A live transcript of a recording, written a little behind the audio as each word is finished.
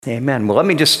Amen. Well, let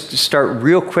me just start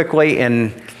real quickly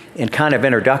in kind of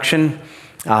introduction.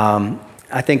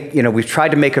 I think, we've tried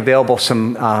to make available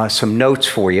some notes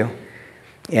for you.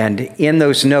 And in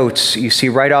those notes, you see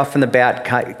right off in the bat,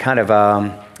 kind of,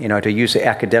 to use the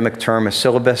academic term, a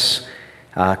syllabus,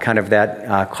 kind of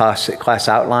that class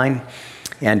outline.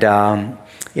 And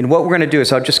what we're going to do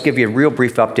is I'll just give you a real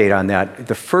brief update on that.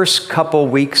 The first couple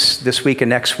weeks, this week and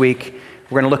next week,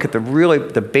 we're going to look at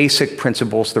the basic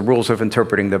principles, the rules of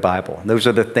interpreting the Bible. And those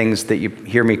are the things that you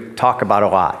hear me talk about a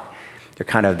lot. They're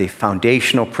kind of the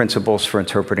foundational principles for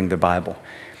interpreting the Bible.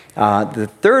 The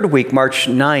third week, March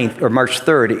 9th or March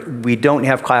 3rd, we don't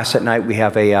have class at night. We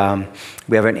have an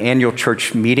annual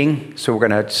church meeting, so we're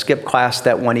going to skip class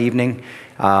that one evening.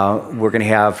 We're going to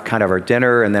have kind of our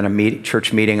dinner and then a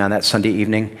church meeting on that Sunday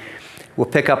evening. We'll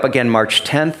pick up again March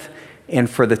 10th. And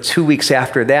for the 2 weeks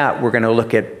after that, we're going to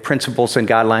look at principles and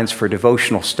guidelines for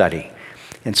devotional study.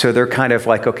 And so they're kind of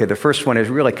like, okay, the first one is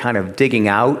really kind of digging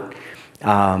out.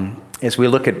 As we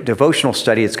look at devotional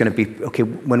study, it's going to be, okay,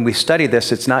 when we study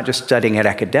this, it's not just studying it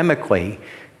academically,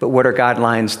 but what are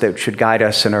guidelines that should guide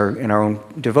us in our own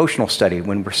devotional study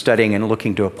when we're studying and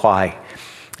looking to apply.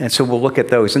 And so we'll look at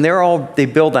those. And they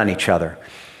build on each other.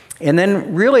 And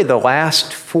then really the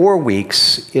last 4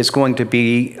 weeks is going to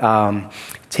be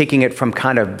taking it from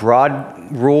kind of broad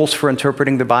rules for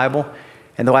interpreting the Bible.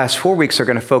 And the last 4 weeks are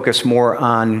going to focus more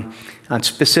on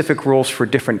specific rules for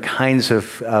different kinds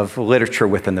of literature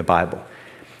within the Bible.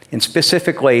 And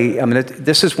specifically,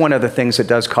 this is one of the things that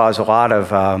does cause a lot of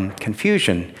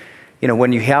confusion.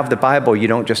 When you have the Bible, you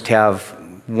don't just have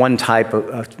one type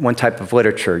of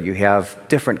literature. You have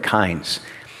different kinds.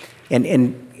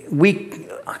 And we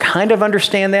kind of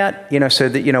understand that, so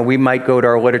that, we might go to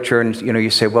our literature and, you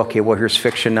say, well, okay, well, here's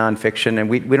fiction, nonfiction, and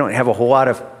we don't have a whole lot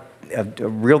of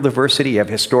real diversity. You have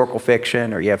historical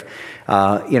fiction, or you have,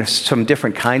 some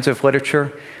different kinds of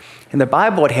literature. In the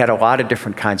Bible, it had a lot of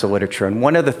different kinds of literature, and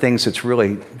one of the things that's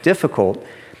really difficult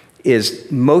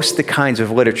is most of the kinds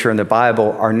of literature in the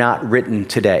Bible are not written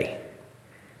today.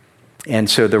 And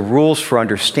so the rules for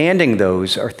understanding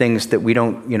those are things that we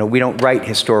don't write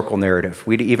historical narrative.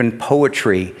 Even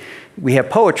poetry, we have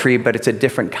poetry, but it's a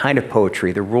different kind of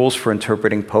poetry. The rules for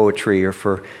interpreting poetry or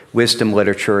for wisdom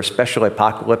literature, especially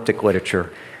apocalyptic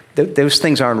literature, those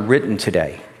things aren't written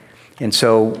today. And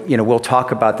so, we'll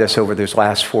talk about this over those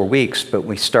last 4 weeks, but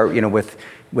we start,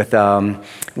 with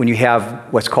when you have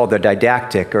what's called the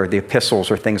didactic or the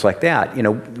epistles or things like that,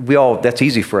 that's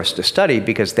easy for us to study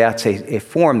because that's a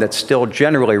form that's still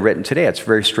generally written today. It's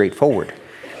very straightforward.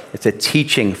 It's a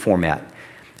teaching format.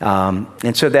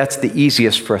 And so that's the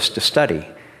easiest for us to study.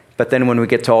 But then when we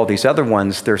get to all these other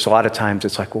ones, there's a lot of times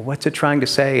it's like, well, what's it trying to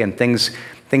say? And things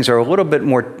are a little bit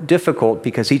more difficult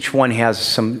because each one has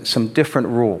some different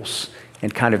rules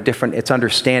and kind of different, it's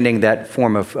understanding that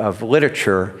form of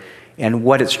literature and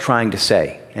what it's trying to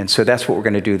say. And so that's what we're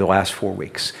going to do the last 4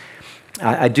 weeks.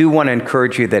 I do want to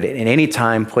encourage you that at any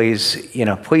time, please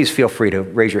feel free to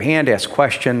raise your hand, ask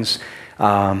questions.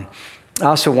 I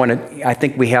also I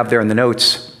think we have there in the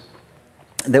notes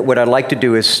that what I'd like to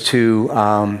do is to,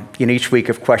 each week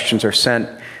if questions are sent,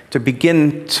 to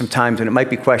begin sometimes, and it might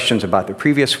be questions about the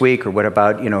previous week, or what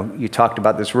about, you talked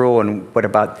about this rule, and what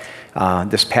about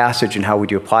this passage, and how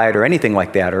would you apply it, or anything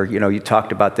like that, or, you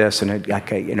talked about this, and, I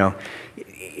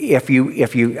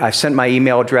sent my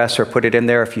email address or put it in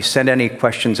there. If you send any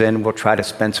questions in, we'll try to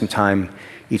spend some time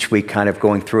each week kind of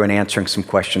going through and answering some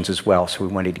questions as well, so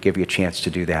we wanted to give you a chance to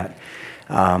do that.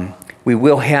 We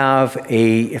will have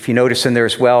if you notice in there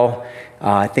as well,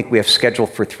 I think we have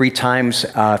scheduled for 3 times.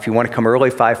 If you want to come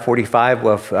early, 5:45,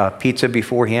 we'll have pizza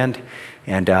beforehand,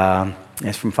 and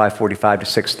it's from 5:45 to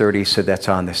 6:30, so that's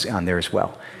on there as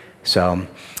well. So,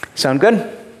 sound good?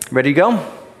 Ready to go?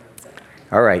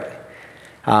 All right.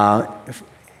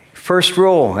 First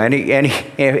rule,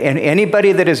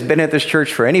 anybody that has been at this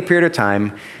church for any period of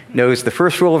time knows the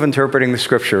first rule of interpreting the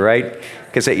Scripture, right?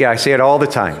 Because, I say it all the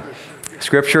time.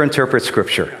 Scripture interprets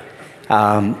Scripture.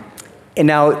 And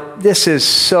now, this is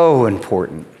so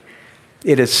important.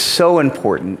 It is so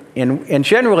important. And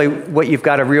generally, what you've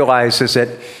got to realize is that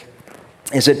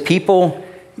people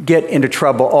get into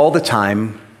trouble all the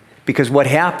time because what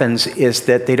happens is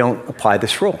that they don't apply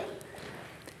this rule.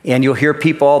 And you'll hear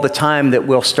people all the time that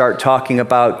will start talking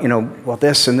about, well,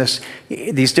 this and this,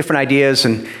 these different ideas.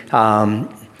 And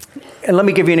let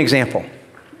me give you an example.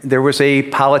 There was a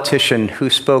politician who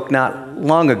spoke not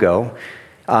long ago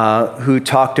who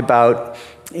talked about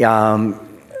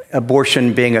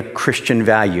abortion being a Christian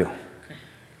value.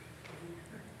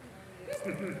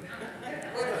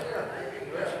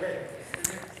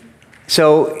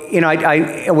 So,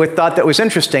 I thought that was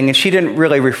interesting, and she didn't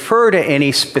really refer to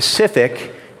any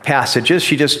specific passages.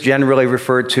 She just generally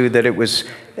referred to that it was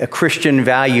a Christian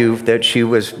value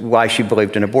why she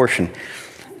believed in abortion.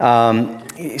 So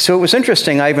it was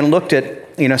interesting. I even looked at,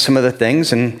 some of the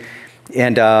things, and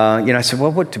I said,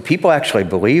 well, do people actually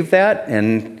believe that?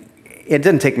 And it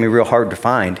didn't take me real hard to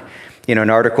find, an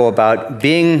article about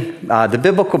being the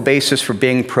biblical basis for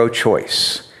being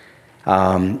pro-choice.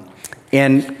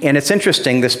 And it's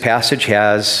interesting, this passage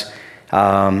has,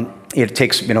 it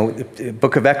takes, the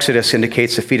book of Exodus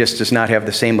indicates the fetus does not have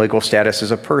the same legal status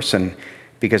as a person,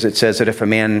 because it says that if a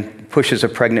man pushes a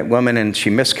pregnant woman and she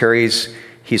miscarries,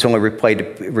 he's only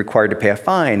required to pay a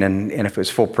fine, and if it was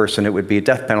a full person, it would be a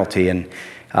death penalty. And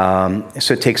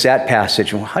so it takes that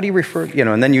passage. Well, how do you refer,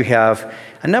 and then you have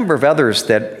a number of others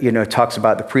that, talks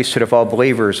about the priesthood of all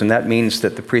believers, and that means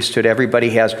that the priesthood, everybody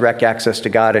has direct access to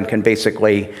God and can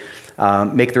basically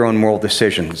make their own moral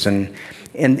decisions. And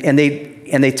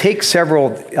they take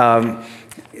several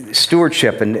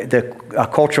stewardship and the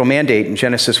cultural mandate in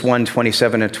Genesis 1,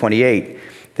 27 and 28,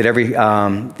 that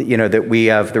that we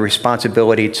have the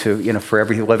responsibility to, for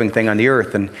every living thing on the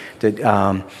earth. And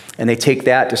they take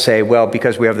that to say, well,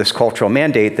 because we have this cultural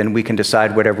mandate, then we can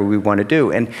decide whatever we want to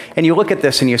do. And you look at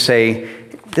this and you say,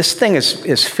 this thing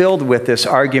is filled with this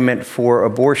argument for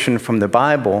abortion from the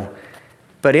Bible,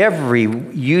 but every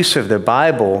use of the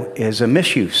Bible is a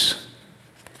misuse.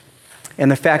 And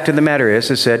the fact of the matter is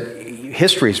that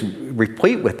history is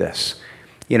replete with this.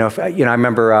 I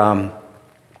remember,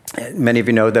 many of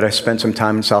you know that I spent some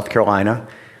time in South Carolina,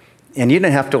 and you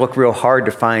didn't have to look real hard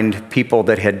to find people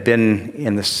that had been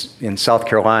in South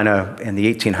Carolina in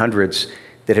the 1800s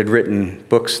that had written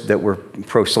books that were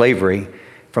pro-slavery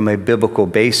from a biblical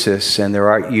basis, and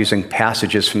they're using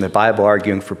passages from the Bible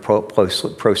arguing for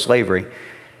pro-slavery.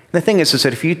 The thing is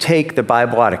that if you take the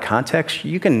Bible out of context,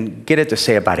 you can get it to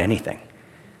say about anything.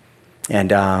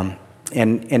 And a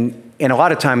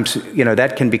lot of times,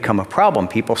 that can become a problem.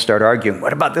 People start arguing,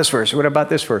 what about this verse? What about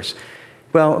this verse?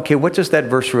 Well, okay, what does that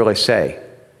verse really say?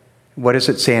 What does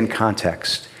it say in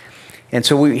context? And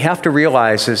so we have to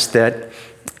realize is that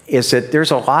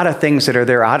there's a lot of things that are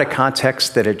there out of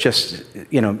context that it just,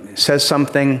 says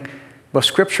something. Well,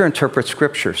 Scripture interprets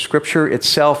Scripture. Scripture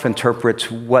itself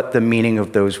interprets what the meaning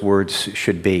of those words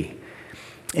should be.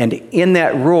 And in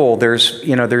that rule, there's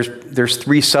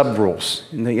three sub-rules.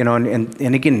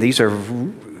 And again, these are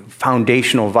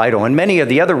foundational, vital. And many of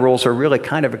the other rules are really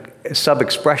kind of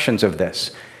sub-expressions of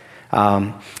this.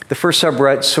 The first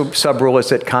sub-rule is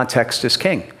that context is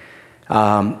king.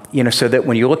 So that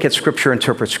when you look at Scripture,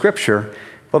 interpret Scripture,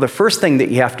 well, the first thing that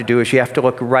you have to do is you have to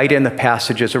look right in the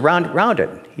passages around it.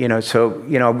 I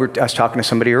was talking to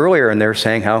somebody earlier, and they were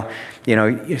saying how,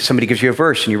 somebody gives you a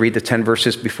verse, and you read the 10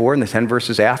 verses before and the 10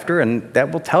 verses after, and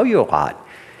that will tell you a lot.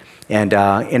 And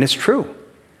it's true.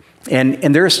 And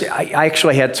I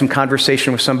actually had some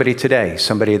conversation with somebody today,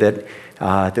 somebody that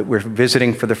we're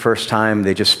visiting for the first time.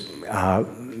 They just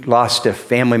lost a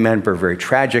family member very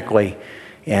tragically,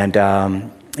 and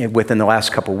within the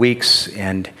last couple of weeks,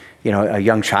 and a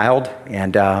young child,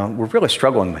 and we're really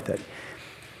struggling with it.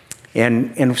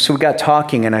 And so we got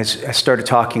talking, and I started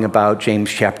talking about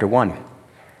James chapter 1.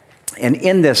 And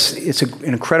in this, it's an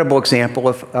incredible example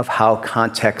of how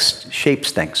context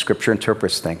shapes things, Scripture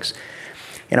interprets things.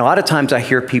 And a lot of times I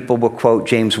hear people will quote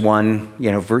James 1,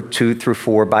 2 through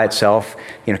 4 by itself.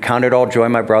 Count it all joy,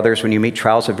 my brothers, when you meet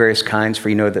trials of various kinds, for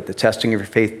you know that the testing of your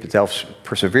faith develops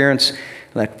perseverance.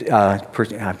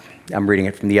 I'm reading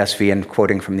it from the SV and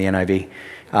quoting from the NIV.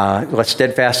 Let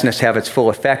steadfastness have its full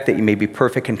effect, that you may be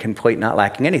perfect and complete, not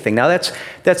lacking anything. Now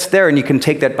that's there, and you can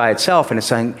take that by itself, and it's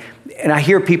saying, and I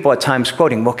hear people at times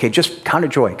quoting, okay, just count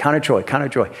it joy, count it joy, count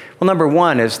it joy. Well, number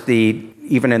one is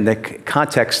even in the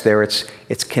context there, it's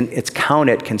count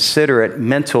it, consider it,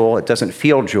 mental. It doesn't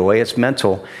feel joy, it's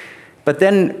mental. But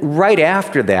then right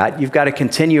after that, you've got to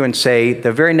continue and say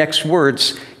the very next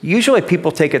words. Usually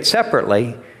people take it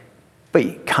separately,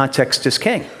 but context is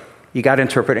king. You got to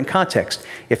interpret in context.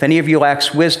 If any of you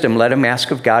lacks wisdom, let him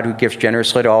ask of God, who gives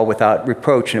generously to all without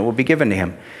reproach, and it will be given to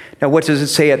him. Now, what does it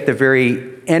say at the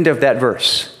very end of that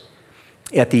verse?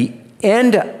 At the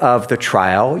end of the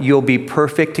trial, you'll be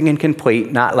perfect and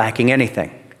complete, not lacking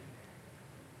anything.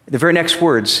 The very next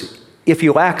words, if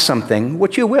you lack something,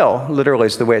 which you will, literally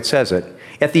is the way it says it.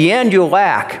 At the end, you'll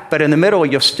lack, but in the middle,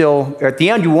 at the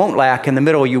end, you won't lack, in the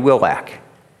middle, you will lack.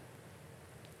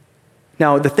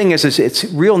 Now, the thing is it's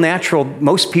real natural.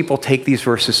 Most people take these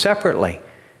verses separately,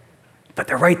 but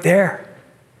they're right there.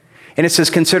 And it says,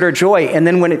 consider joy. And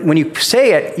then when you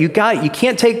say it, you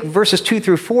can't take verses 2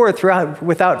 through 4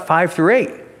 without 5 through 8.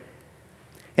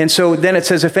 And so then it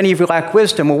says, if any of you lack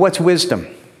wisdom, well, what's wisdom?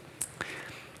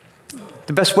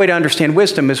 The best way to understand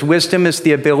wisdom is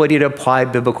the ability to apply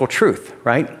biblical truth,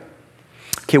 right?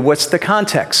 Okay, what's the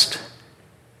context?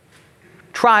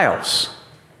 Trials.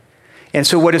 And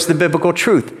so what is the biblical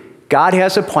truth? God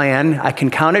has a plan. I can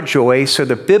count it joy. So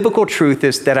the biblical truth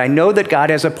is that I know that God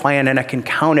has a plan and I can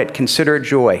count it, consider it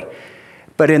joy.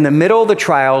 But in the middle of the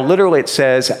trial, literally it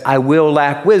says, I will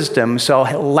lack wisdom. So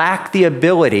I'll lack the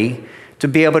ability to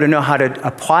be able to know how to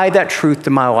apply that truth to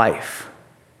my life.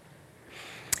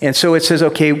 And so it says,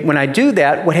 okay, when I do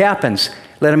that, what happens?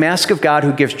 Let him ask of God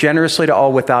who gives generously to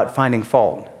all without finding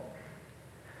fault.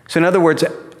 So in other words,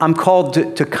 I'm called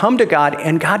to come to God,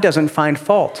 and God doesn't find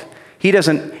fault. He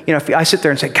doesn't, if I sit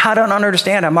there and say, God, I don't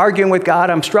understand, I'm arguing with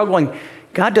God, I'm struggling,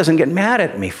 God doesn't get mad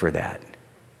at me for that.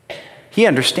 He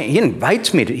understands, he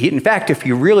invites me to, in fact, if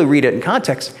you really read it in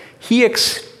context, he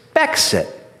expects it,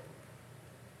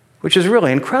 which is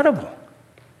really incredible.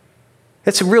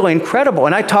 It's really incredible.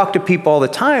 And I talk to people all the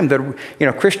time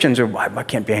that, Christians are, I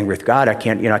can't be angry with God. I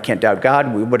can't doubt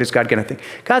God. What is God going to think?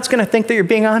 God's going to think that you're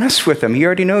being honest with him. He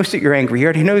already knows that you're angry. He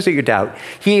already knows that you doubt.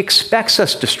 He expects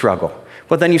us to struggle.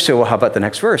 Well, then you say, well, how about the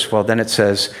next verse? Well, then it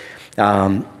says,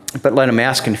 but let him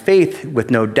ask in faith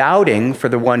with no doubting, for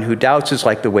the one who doubts is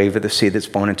like the wave of the sea that's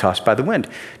blown and tossed by the wind.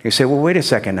 You say, well, wait a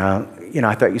second.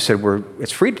 I thought you said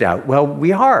it's free to doubt. Well,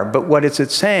 we are, but what is it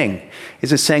saying?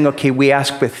 Is it saying, okay, we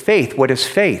ask with faith? What is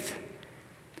faith?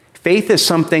 Faith is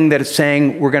something that is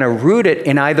saying we're going to root it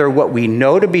in either what we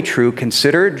know to be true,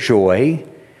 consider it joy,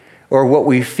 or what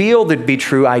we feel to be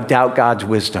true, I doubt God's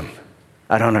wisdom.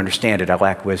 I don't understand it. I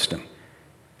lack wisdom.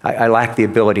 I lack the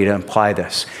ability to apply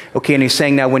this. Okay, and he's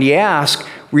saying now when you ask,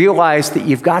 realize that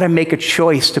you've got to make a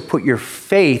choice to put your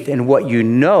faith in what you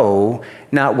know,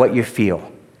 not what you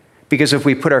feel. Because if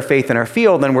we put our faith in our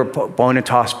feel, then we're blown and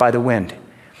tossed by the wind.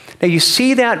 Now you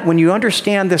see that when you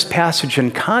understand this passage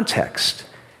in context.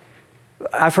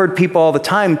 I've heard people all the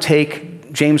time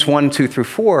take James 1, 2 through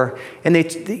 4, and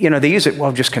they use it,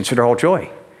 well, just consider all joy.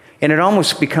 And it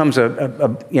almost becomes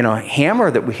a hammer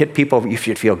that we hit people. You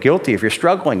should feel guilty. If you're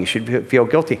struggling, you should feel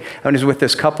guilty. I was with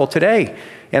this couple today,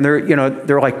 and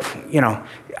they're like,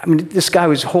 this guy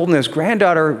was holding his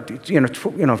granddaughter,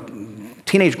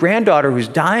 teenage granddaughter who's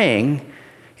dying,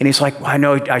 and he's like, well, I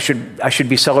know I should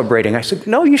be celebrating. I said,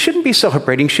 no, you shouldn't be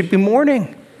celebrating. You should be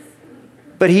mourning.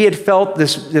 But he had felt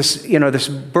this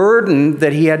burden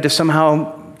that he had to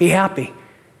somehow be happy.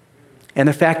 And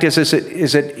the fact is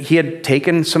that he had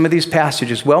taken some of these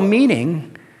passages,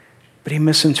 well-meaning, but he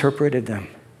misinterpreted them.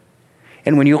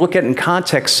 And when you look at it in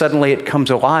context, suddenly it comes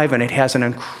alive and it has an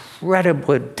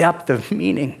incredible depth of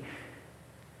meaning.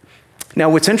 Now,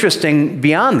 what's interesting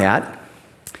beyond that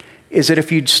is that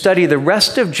if you study the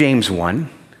rest of James 1,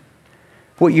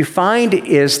 what you find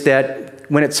is that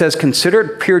when it says, consider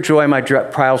it pure joy, my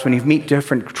trials, when you meet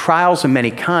different trials of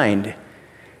many kind,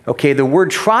 okay, the word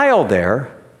trial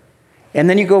there, and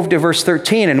then you go to verse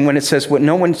 13, and when it says, when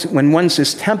one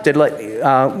is tempted,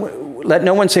 let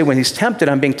no one say when he's tempted,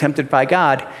 I'm being tempted by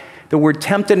God. The word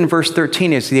tempted in verse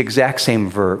 13 is the exact same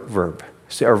verb,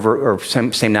 or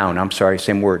same noun, I'm sorry,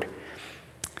 same word.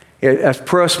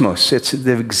 Prosmos, it's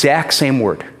the exact same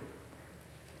word.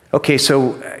 Okay,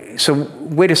 so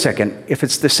wait a second. If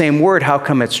it's the same word, how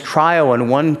come it's trial in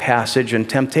one passage and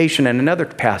temptation in another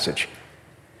passage?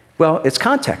 Well, it's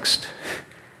context.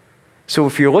 So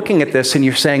if you're looking at this and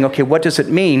you're saying, okay, what does it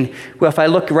mean? Well, if I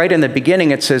look right in the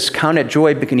beginning, it says, count it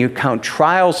joy, because you count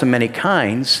trials of many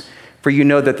kinds, for you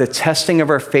know that the testing of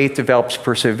our faith develops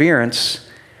perseverance.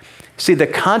 See, the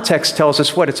context tells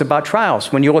us what? It's about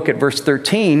trials. When you look at verse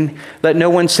 13, let no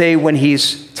one say when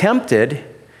he's tempted,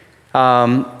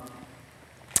 I'm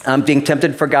being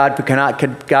tempted for God, but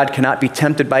God cannot be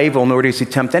tempted by evil, nor does he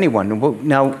tempt anyone.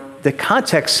 Now, the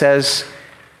context says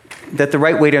that the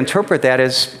right way to interpret that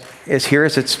is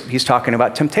he's talking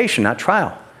about temptation, not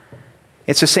trial.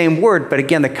 It's the same word, but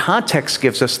again, the context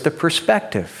gives us the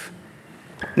perspective.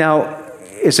 Now,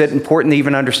 is it important to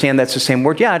even understand that's the same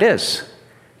word? Yeah, it is.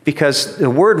 Because the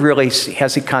word really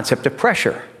has the concept of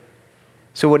pressure.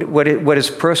 So what is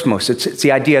prosmos? It's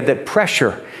the idea that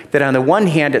pressure, that on the one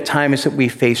hand, at times that we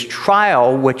face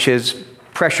trial, which is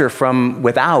pressure from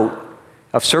without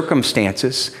of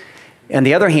circumstances. On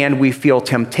the other hand, we feel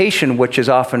temptation, which is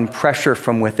often pressure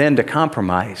from within to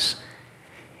compromise.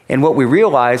 And what we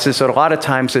realize is that a lot of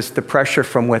times it's the pressure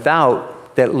from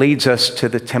without that leads us to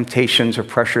the temptations or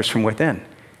pressures from within.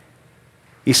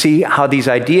 You see how these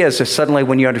ideas are suddenly,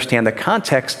 when you understand the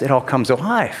context, it all comes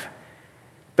alive.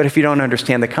 But if you don't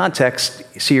understand the context,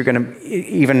 see, you're going to,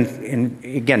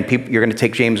 you're going to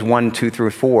take James 1, 2 through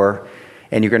 4,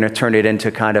 and you're going to turn it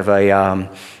into kind of a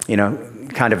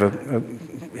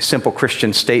simple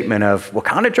Christian statement of, well,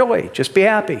 count it joy, just be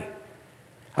happy.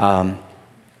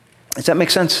 Does that make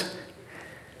sense?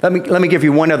 Let me give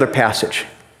you one other passage.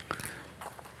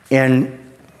 And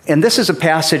this is a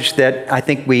passage that I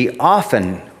think we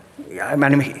often,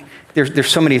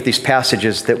 there's so many of these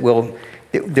passages that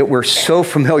we're so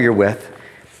familiar with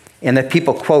and that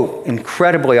people quote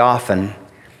incredibly often,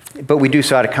 but we do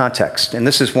so out of context. And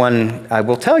this is one I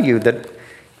will tell you that,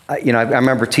 I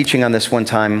remember teaching on this one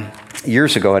time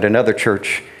years ago at another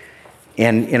church,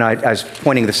 and I was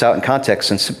pointing this out in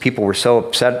context, and some people were so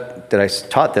upset that I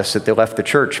taught this that they left the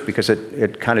church because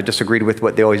it kind of disagreed with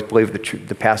what they always believed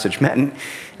the passage meant.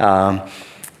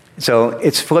 So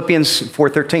it's Philippians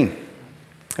 4:13.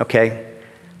 Okay,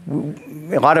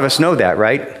 a lot of us know that,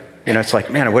 right? It's like,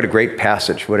 man, what a great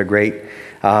passage! What a great,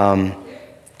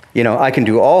 I can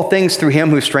do all things through Him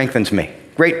who strengthens me.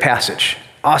 Great passage,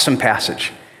 awesome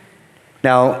passage.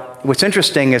 Now, what's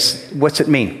interesting is, what's it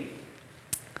mean?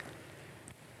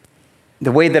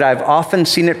 The way that I've often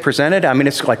seen it presented,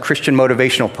 it's like Christian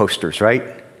motivational posters,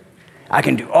 right? I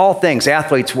can do all things.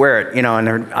 Athletes wear it, on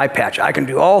their eye patch. I can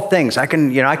do all things. I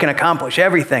can accomplish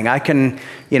everything.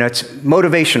 It's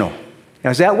motivational. Now,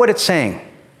 is that what it's saying?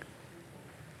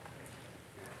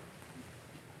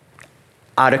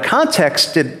 Out of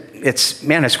context, it's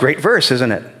a great verse,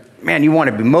 isn't it? Man, you want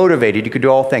to be motivated. You could do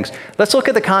all things. Let's look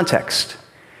at the context.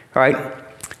 All right?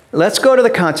 Let's go to the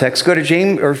context. Go to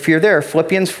James, or if you're there,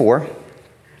 Philippians 4.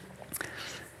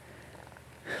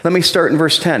 Let me start in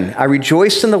verse 10. I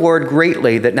rejoiced in the Lord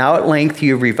greatly that now at length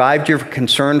you have revived your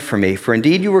concern for me. For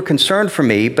indeed you were concerned for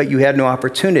me, but you had no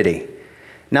opportunity.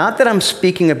 Not that I'm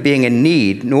speaking of being in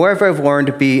need, nor have I learned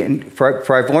to be,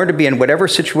 for I've learned to be in whatever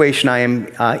situation I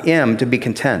am to be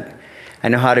content. I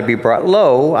know how to be brought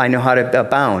low. I know how to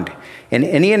abound. In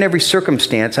any and every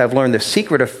circumstance, I've learned the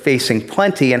secret of facing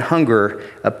plenty and hunger,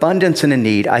 abundance and a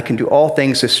need. I can do all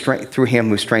things through Him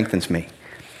who strengthens me.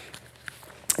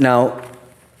 Now,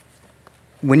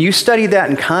 when you study that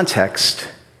in context,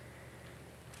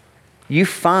 you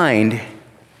find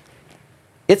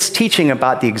it's teaching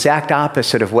about the exact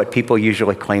opposite of what people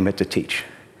usually claim it to teach.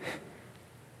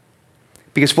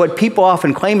 Because what people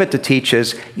often claim it to teach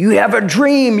is, you have a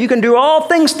dream, you can do all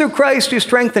things through Christ who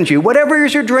strengthens you. Whatever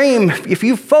is your dream, if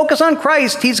you focus on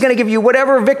Christ, He's going to give you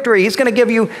whatever victory, He's going to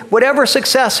give you whatever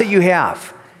success that you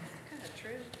have.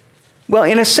 Well,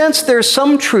 in a sense, there's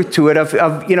some truth to it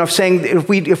of saying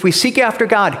if we seek after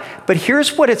God. But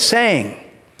here's what it's saying.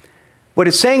 What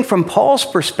it's saying from Paul's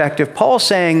perspective, Paul's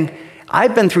saying,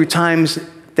 I've been through times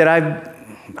that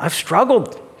I've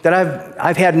struggled, that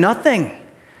I've had nothing,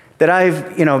 that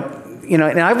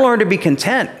and I've learned to be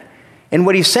content. And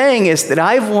what he's saying is that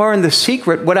I've learned the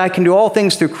secret, what I can do all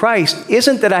things through Christ,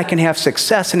 isn't that I can have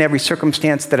success in every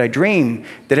circumstance that I dream,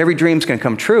 that every dream's going to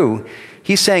come true.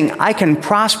 He's saying I can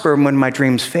prosper when my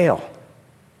dreams fail.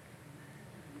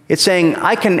 It's saying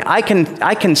I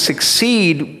can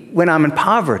succeed when I'm in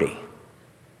poverty.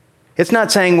 It's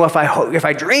not saying, well, if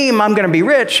I dream I'm going to be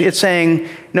rich. It's saying,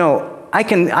 no, I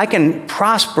can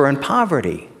prosper in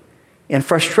poverty, in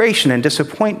frustration and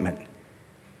disappointment.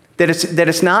 That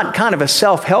it's not kind of a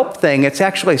self-help thing. It's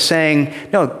actually saying,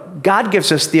 no, God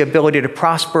gives us the ability to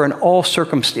prosper in all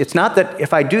circumstances. It's not that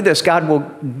if I do this, God will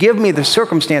give me the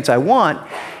circumstance I want.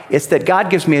 It's that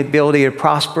God gives me the ability to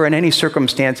prosper in any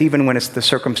circumstance, even when it's the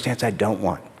circumstance I don't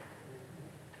want.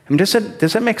 Does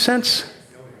that make sense?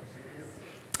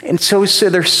 And so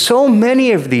there's so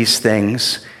many of these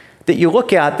things that you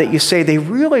look at that you say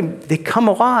they come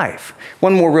alive.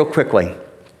 One more real quickly.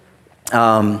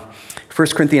 1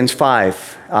 Corinthians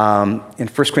 5. In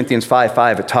 1 Corinthians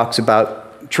 5:5, it talks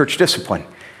about church discipline.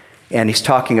 And he's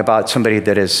talking about somebody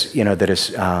that is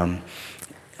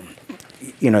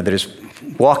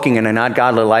walking in an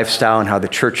ungodly lifestyle and how the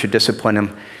church should discipline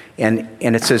him. And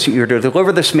it says, you're to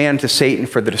deliver this man to Satan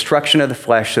for the destruction of the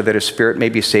flesh so that his spirit may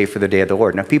be saved for the day of the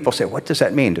Lord. Now, people say, what does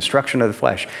that mean, destruction of the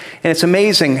flesh? And it's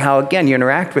amazing how, again, you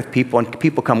interact with people and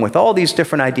people come with all these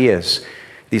different ideas,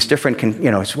 these different,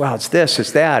 it's this,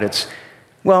 it's that.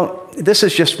 This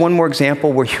is just one more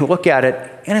example where you look at it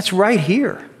and it's right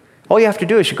here. All you have to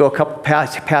do is you go a couple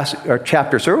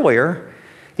chapters earlier.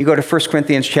 You go to 1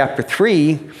 Corinthians chapter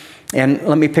 3, and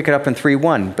let me pick it up in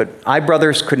 3:1. But I,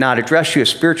 brothers, could not address you as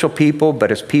spiritual people,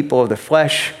 but as people of the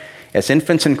flesh, as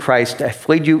infants in Christ. I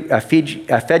fed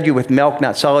you with milk,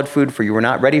 not solid food, for you were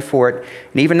not ready for it.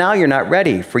 And even now you're not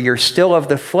ready, for you're still of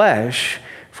the flesh.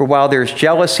 For while there's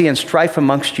jealousy and strife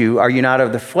amongst you, are you not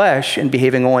of the flesh and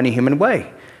behaving only in a human way?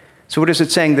 So what is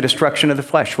it saying, the destruction of the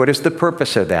flesh? What is the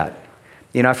purpose of that?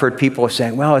 I've heard people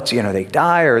saying, well, it's, they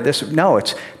die or this. No,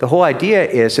 the whole idea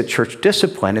is that church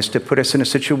discipline is to put us in a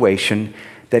situation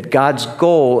that God's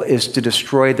goal is to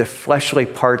destroy the fleshly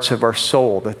parts of our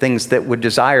soul, the things that would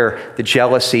desire the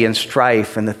jealousy and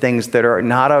strife and the things that are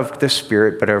not of the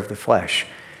spirit but are of the flesh.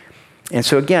 And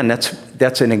so again,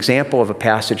 that's an example of a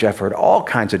passage. I've heard all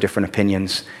kinds of different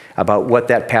opinions about what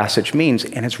that passage means,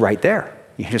 and it's right there.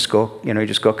 You just go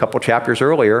a couple chapters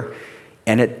earlier,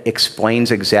 and it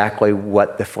explains exactly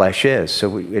what the flesh is. So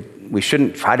we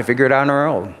shouldn't try to figure it out on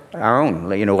our own.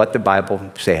 Let the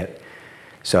Bible say it.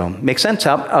 So, makes sense?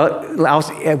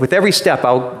 With every step,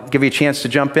 I'll give you a chance to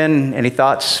jump in. Any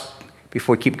thoughts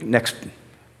before we keep next?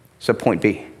 So, point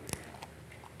B.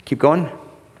 Keep going.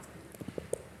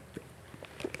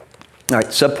 All right,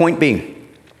 subpoint B.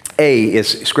 A is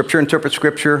Scripture interprets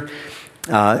Scripture.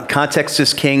 Context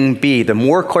is king. B, the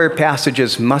more clear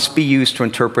passages must be used to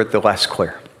interpret the less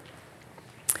clear.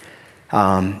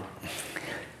 Again,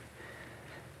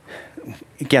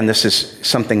 this is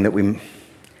something that we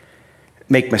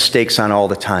make mistakes on all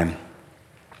the time.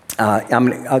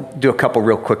 I'll do a couple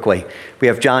real quickly. We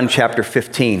have John chapter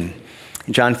 15.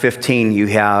 In John 15, you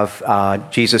have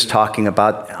Jesus talking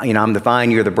about, I'm the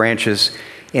vine, you're the branches.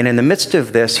 And in the midst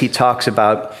of this, he talks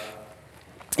about,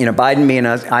 abide in me and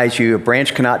I as you. A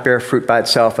branch cannot bear fruit by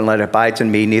itself unless it abides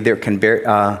in me. Neither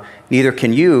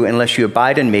can you unless you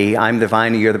abide in me. I'm the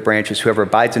vine, you're the branches. Whoever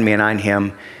abides in me and I in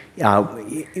him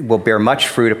will bear much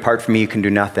fruit. Apart from me, you can do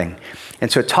nothing.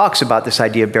 And so it talks about this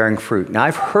idea of bearing fruit. Now,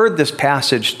 I've heard this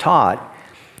passage taught,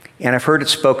 and I've heard it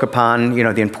spoke upon,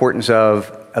 the importance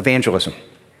of evangelism.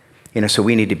 So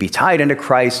we need to be tied into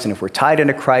Christ, and if we're tied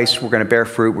into Christ, we're going to bear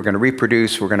fruit, we're going to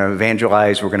reproduce, we're going to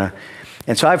evangelize,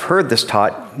 And so I've heard this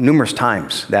taught numerous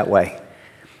times that way.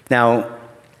 Now,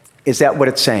 is that what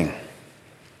it's saying?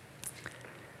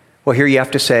 Well, here you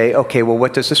have to say, okay, well,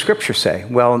 what does the Scripture say?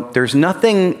 Well, there's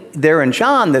nothing there in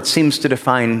John that seems to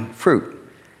define fruit.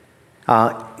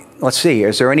 Let's see,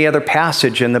 is there any other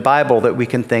passage in the Bible that we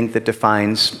can think that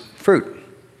defines fruit?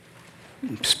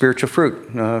 Spiritual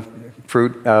fruit,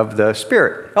 fruit of the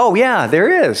Spirit. Oh, yeah,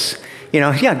 there is.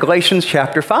 Galatians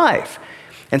chapter 5.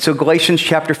 And so Galatians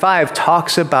chapter 5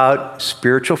 talks about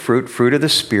spiritual fruit, fruit of the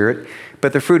Spirit,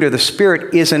 but the fruit of the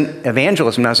Spirit isn't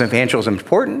evangelism. Now, is evangelism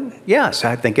important? Yes,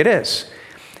 I think it is.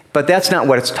 But that's not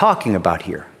what it's talking about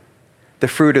here. The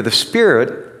fruit of the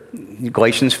Spirit,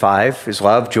 Galatians 5, is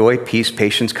love, joy, peace,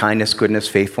 patience, kindness, goodness,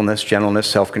 faithfulness, gentleness,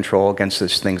 self-control. Against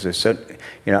these things,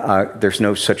 there's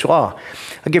no such law.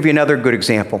 I'll give you another good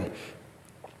example.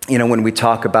 When we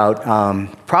talk about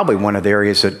probably one of the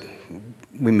areas that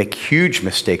we make huge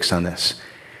mistakes on this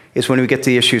is when we get to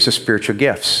the issues of spiritual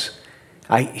gifts.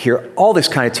 I hear all this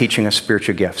kind of teaching of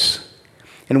spiritual gifts.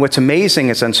 And what's amazing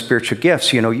is on spiritual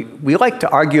gifts, we like to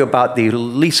argue about the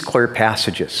least clear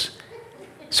passages.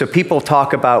 So people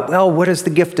talk about, well, what is the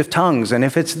gift of tongues? And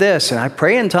if it's this, and I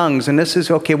pray in tongues, and this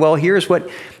is, okay, well, here's what,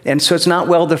 and so it's not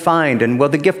well defined, and well,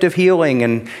 the gift of healing,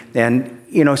 and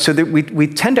so that we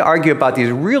tend to argue about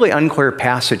these really unclear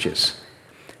passages.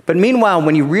 But meanwhile,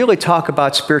 when you really talk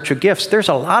about spiritual gifts, there's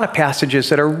a lot of passages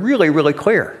that are really, really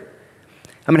clear.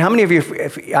 I mean, how many of you,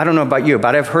 I don't know about you,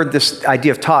 but I've heard this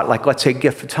idea of taught, like, let's say,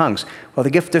 gift of tongues. Well, the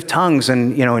gift of tongues,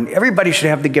 and everybody should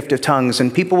have the gift of tongues,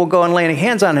 and people will go and lay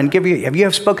hands on and give you, have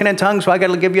you spoken in tongues? Well, I got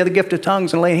to give you the gift of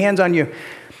tongues and lay hands on you.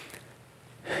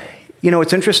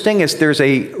 What's interesting is there's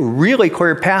a really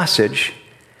clear passage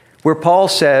where Paul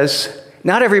says,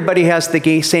 not everybody has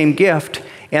the same gift,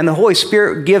 and the Holy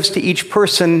Spirit gives to each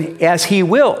person as he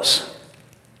wills.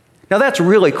 Now, that's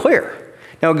really clear.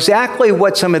 Now, exactly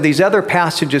what some of these other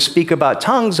passages speak about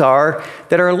tongues are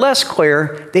that are less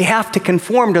clear, they have to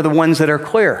conform to the ones that are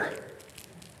clear.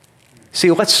 See,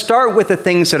 let's start with the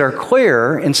things that are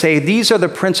clear and say these are the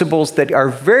principles that are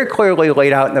very clearly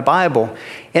laid out in the Bible.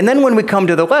 And then when we come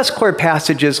to the less clear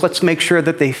passages, let's make sure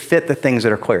that they fit the things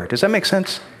that are clear. Does that make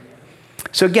sense?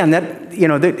 So again, that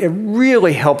it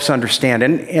really helps understand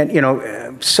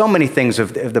and so many things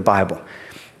of the Bible.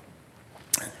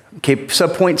 Okay,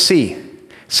 subpoint C.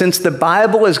 Since the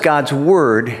Bible is God's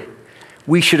word,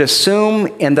 we should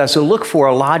assume and thus look for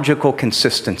a logical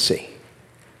consistency.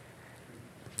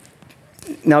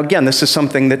 Now, again, this is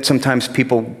something that sometimes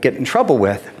people get in trouble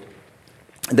with,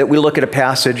 that we look at a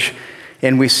passage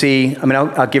and we see,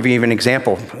 I'll give you even an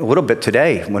example a little bit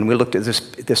today. When we looked at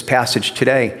this passage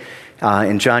today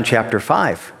in John chapter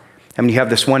 5, you have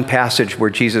this one passage where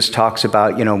Jesus talks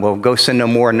about, well, go sin no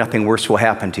more and nothing worse will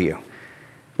happen to you.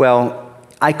 Well,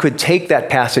 I could take that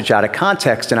passage out of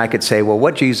context and I could say, well,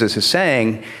 what Jesus is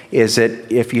saying is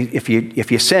that if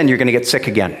you sin, you're going to get sick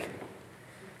again.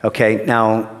 Okay,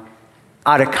 now,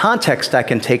 out of context, I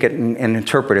can take it and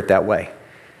interpret it that way.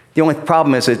 The only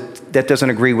problem is that doesn't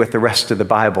agree with the rest of the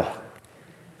Bible.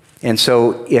 And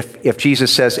so if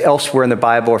Jesus says elsewhere in the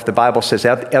Bible, or if the Bible says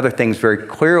other things very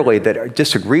clearly that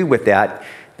disagree with that,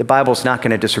 the Bible's not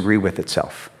going to disagree with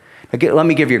itself. Let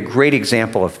me give you a great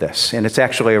example of this, and it's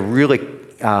actually a really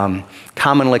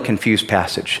commonly confused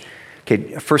passage.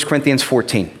 Okay, 1 Corinthians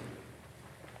 14.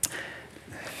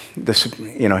 This,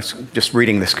 just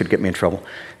reading this could get me in trouble.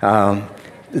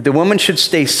 The woman should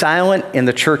stay silent in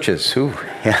the churches. Ooh,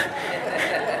 yeah.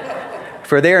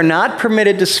 For they are not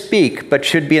permitted to speak, but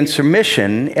should be in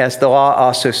submission, as the law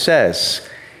also says.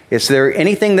 Is there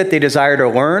anything that they desire to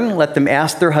learn? Let them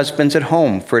ask their husbands at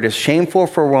home, for it is shameful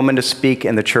for a woman to speak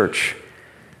in the church.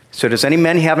 So does any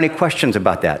men have any questions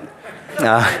about that?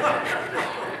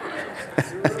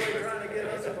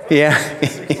 Yeah.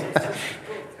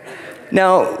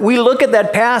 Now, we look at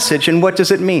that passage, and what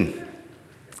does it mean?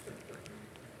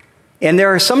 And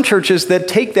there are some churches that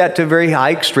take that to a very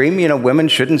high extreme. Women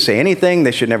shouldn't say anything.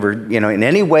 They should never, in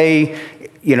any way,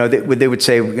 they would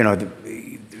say,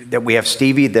 that we have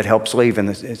Stevie that helps lead in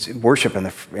the worship in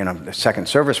the second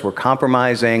service. We're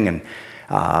compromising.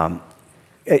 And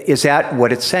is that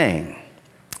what it's saying?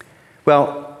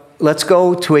 Well, let's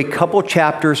go to a couple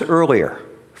chapters earlier.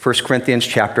 1 Corinthians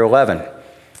chapter 11,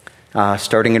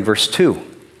 starting in verse 2.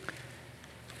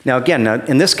 Now, again,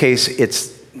 in this case,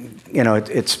 it's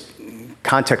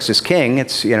context is king.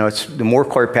 It's the more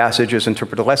clear passage is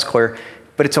interpreted less clear,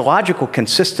 but it's a logical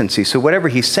consistency. So whatever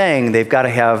he's saying, they've got to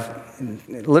have,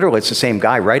 literally it's the same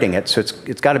guy writing it, so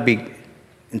it's got to be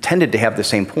intended to have the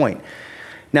same point.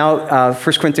 Now,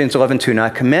 1 Corinthians 11:2, now I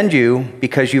commend you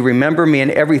because you remember me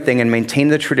in everything and maintain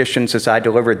the traditions as I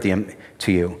delivered them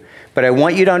to you. But I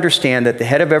want you to understand that the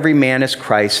head of every man is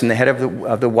Christ, and the head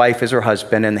of the wife is her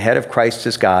husband, and the head of Christ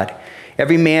is God.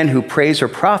 Every man who prays or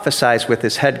prophesies with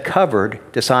his head covered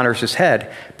dishonors his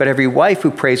head, but every wife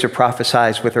who prays or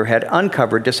prophesies with her head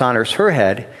uncovered dishonors her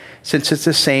head, since it's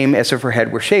the same as if her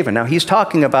head were shaven. Now, he's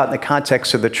talking about in the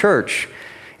context of the church.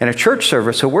 In a church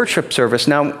service, a worship service,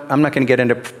 now I'm not going to get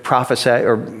into prophecy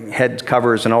or head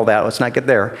covers and all that. Let's not get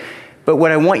there. But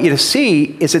what I want you to see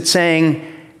is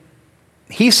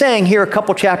he's saying here a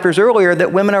couple chapters earlier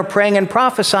that women are praying and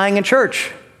prophesying in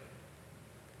church.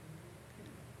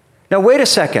 Now, wait a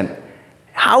second.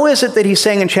 How is it that he's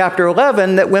saying in chapter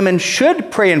 11 that women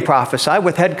should pray and prophesy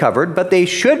with head covered, but they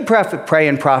should pray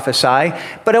and prophesy,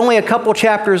 but only a couple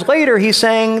chapters later he's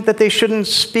saying that they shouldn't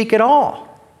speak at all?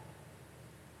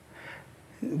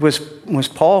 Was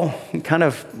Paul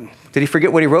did he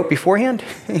forget what he wrote beforehand?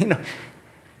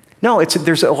 No,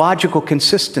 there's a logical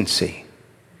consistency.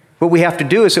 What we have to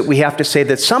do is that we have to say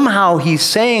that somehow he's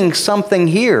saying something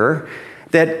here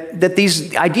that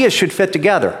these ideas should fit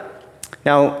together.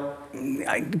 Now,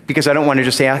 because I don't want to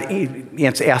just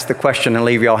ask the question and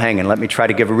leave you all hanging, let me try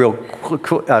to give a real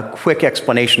quick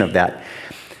explanation of that.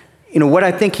 What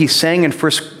I think he's saying in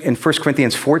 1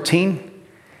 Corinthians 14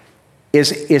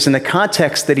 is in the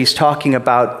context that he's talking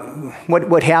about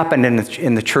what happened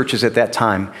in the churches at that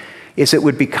time, is it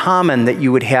would be common that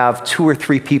you would have 2 or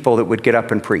 3 people that would get up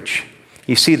and preach.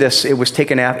 You see this, it was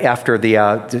taken after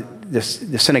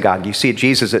the synagogue. You see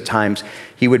Jesus at times,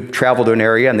 he would travel to an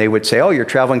area and they would say, oh, you're a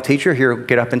traveling teacher, here,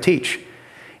 get up and teach.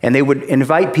 And they would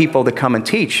invite people to come and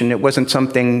teach, and it wasn't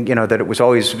something, that it was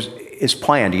always is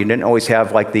planned. You didn't always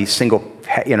have like the single,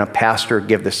 pastor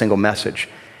give the single message.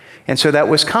 And so that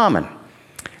was common.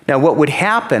 Now, what would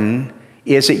happen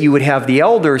is that you would have the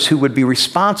elders who would be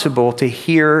responsible to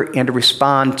hear and to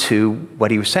respond to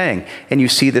what he was saying. And you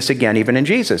see this again even in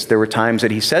Jesus. There were times that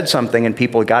he said something and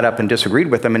people got up and disagreed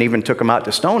with him and even took him out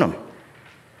to stone him.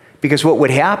 Because what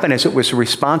would happen is it was the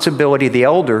responsibility of the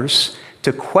elders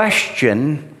to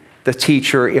question the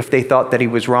teacher if they thought that he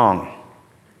was wrong.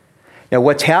 Now,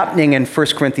 what's happening in 1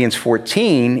 Corinthians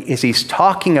 14 is he's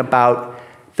talking about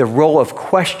the role of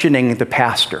questioning the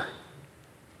pastor.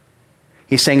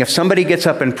 He's saying if somebody gets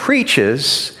up and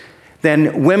preaches,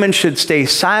 then women should stay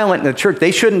silent in the church.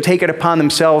 They shouldn't take it upon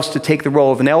themselves to take the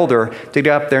role of an elder to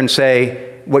get up there and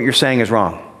say, what you're saying is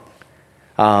wrong.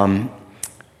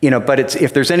 But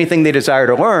if there's anything they desire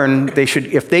to learn, they should,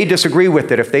 if they disagree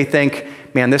with it, if they think,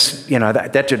 man, this,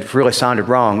 that just really sounded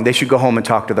wrong, they should go home and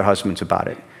talk to their husbands about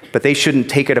it. But they shouldn't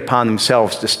take it upon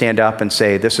themselves to stand up and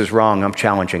say, this is wrong, I'm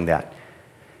challenging that.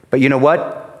 But you know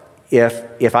what?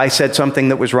 If I said something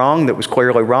that was wrong, that was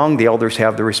clearly wrong, the elders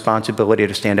have the responsibility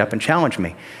to stand up and challenge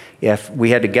me. If we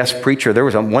had a guest preacher, there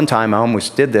was one time I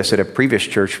almost did this at a previous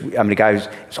church. The guy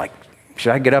was like,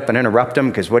 should I get up and interrupt him?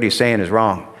 Because what he's saying is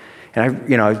wrong. And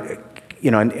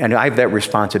I have that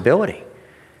responsibility.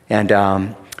 And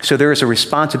So there is a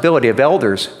responsibility of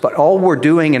elders, but all we're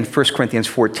doing in 1 Corinthians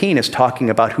 14 is talking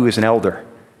about who is an elder.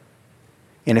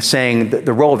 And it's saying that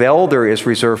the role of elder is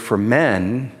reserved for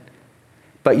men,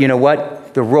 but you know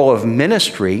what? The role of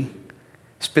ministry,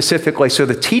 specifically, so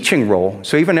the teaching role,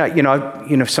 so even,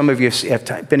 some of you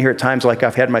have been here at times like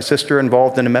I've had my sister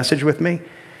involved in a message with me.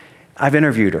 I've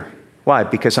interviewed her. Why?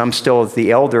 Because I'm still the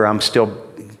elder, I'm still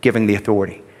giving the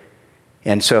authority.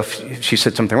 And so if she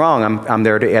said something wrong, I'm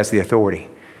there as the authority.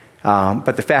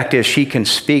 But the fact is, she can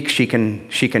speak, she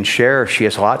can share, she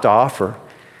has a lot to offer.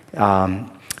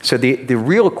 So the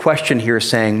real question here is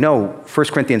saying, no, 1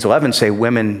 Corinthians 11 say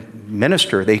women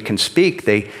minister, they can speak,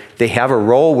 they have a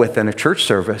role within a church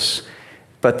service,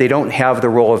 but they don't have the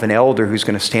role of an elder who's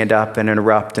going to stand up and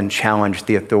interrupt and challenge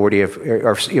the authority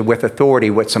or with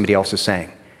authority what somebody else is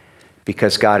saying.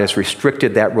 Because God has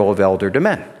restricted that role of elder to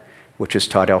men, which is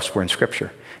taught elsewhere in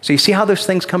Scripture. So you see how those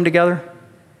things come together?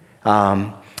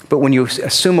 But when you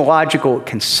assume a logical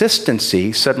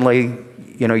consistency, suddenly,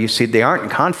 you see they aren't in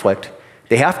conflict.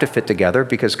 They have to fit together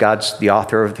because God's the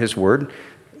author of his word.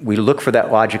 We look for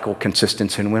that logical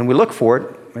consistency, and when we look for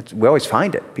it, we always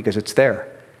find it because it's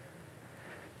there.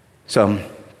 So,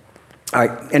 all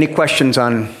right, any questions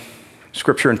on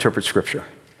Scripture, interpret Scripture?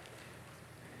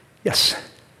 Yes?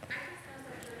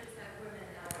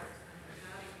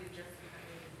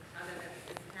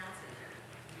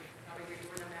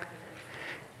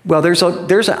 Well,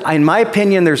 in my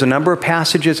opinion, there's a number of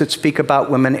passages that speak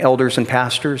about women elders and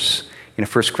pastors. 1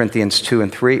 Corinthians 2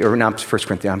 and 3, or not 1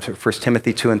 Corinthians, 1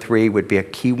 Timothy 2 and 3 would be a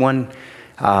key one.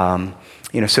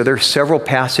 So there are several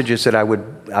passages that I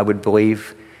would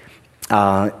believe.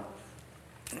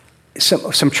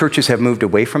 Some churches have moved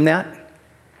away from that,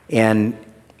 and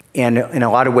in a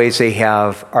lot of ways they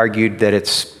have argued that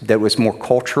it was more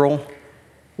cultural,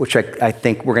 which I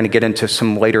think we're going to get into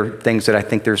some later things that I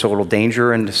think there's a little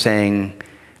danger in saying.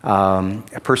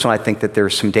 Personally, I think that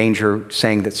there's some danger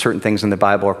saying that certain things in the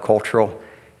Bible are cultural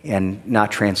and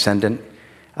not transcendent.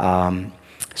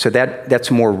 So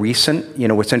that's more recent.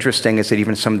 What's interesting is that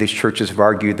even some of these churches have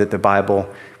argued that the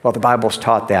Bible's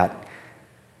taught that.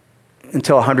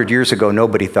 Until 100 years ago,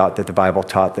 nobody thought that the Bible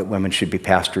taught that women should be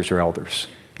pastors or elders.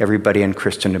 Everybody in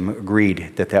Christendom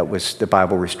agreed that the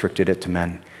Bible restricted it to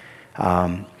men.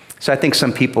 So I think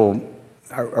some people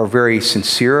are very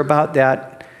sincere about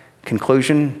that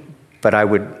conclusion, but I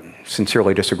would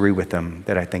sincerely disagree with them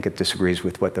that I think it disagrees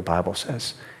with what the Bible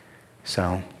says.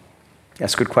 So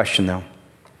that's a good question, though.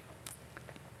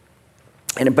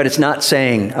 But it's not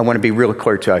saying, I want to be really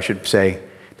clear too, I should say,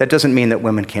 that doesn't mean that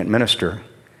women can't minister.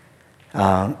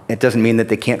 It doesn't mean that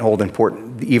they can't hold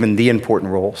even the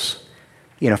important roles.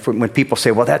 When people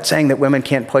say, well, that's saying that women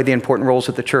can't play the important roles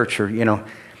at the church, or,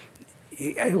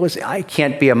 I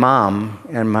can't be a mom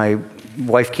and my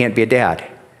wife can't be a dad.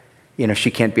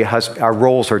 She can't be a husband. Our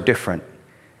roles are different.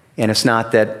 And it's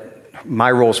not that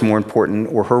my role is more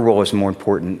important or her role is more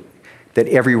important, that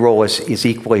every role is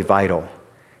equally vital.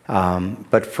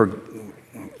 But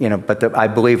I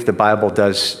believe the Bible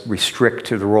does restrict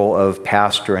to the role of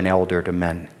pastor and elder to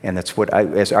men. And that's what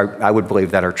I would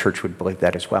believe that our church would believe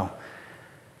that as well.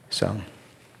 So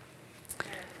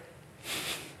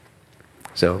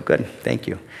good, thank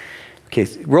you. Okay,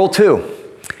 rule 2.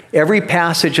 Every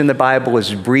passage in the Bible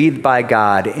is breathed by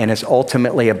God and is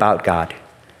ultimately about God.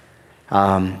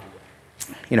 2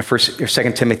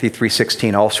 Timothy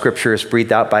 3:16, all Scripture is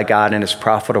breathed out by God and is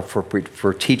profitable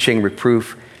for teaching,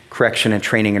 reproof, correction, and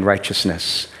training in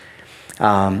righteousness.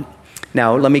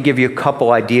 Now, let me give you a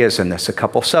couple ideas in this, a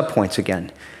couple subpoints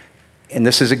again. And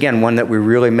this is, again, one that we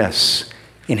really miss.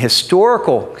 In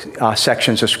historical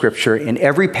sections of Scripture, in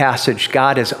every passage,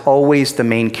 God is always the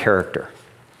main character.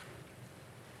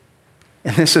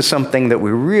 And this is something that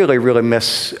we really, really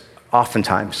miss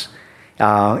oftentimes.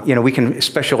 We can,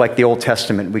 especially like the Old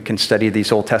Testament, we can study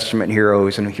these Old Testament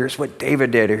heroes, and here's what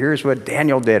David did, or here's what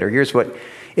Daniel did, or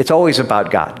it's always about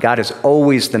God. God is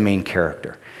always the main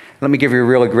character. Let me give you a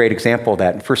really great example of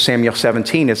that. In 1 Samuel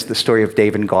 17, it's the story of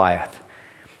David and Goliath.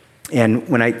 And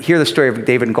when I hear the story of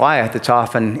David and Goliath, it's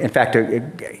often, in fact,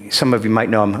 some of you might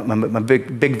know I'm a big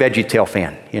VeggieTale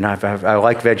fan. I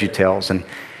like VeggieTales,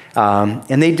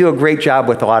 and they do a great job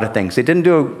with a lot of things. They didn't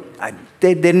do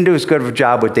as good of a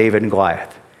job with David and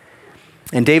Goliath.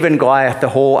 And David and Goliath, the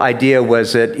whole idea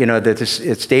was that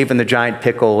it's David and the giant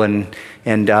pickle, and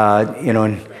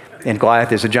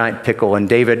Goliath is a giant pickle, and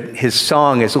David, his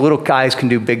song is little guys can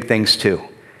do big things too.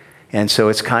 And so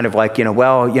it's kind of like,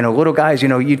 little guys,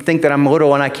 you'd think that I'm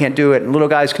little and I can't do it, and little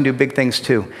guys can do big things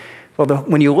too. Well,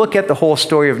 when you look at the whole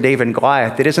story of David and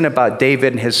Goliath, it isn't about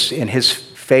David and his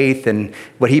faith and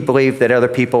what he believed that other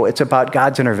people, it's about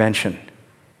God's intervention.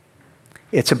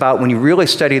 It's about, when you really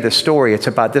study the story, it's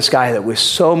about this guy that was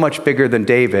so much bigger than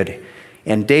David.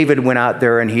 And David went out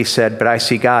there and he said, but I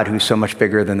see God who's so much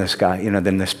bigger than this guy,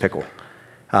 than this pickle.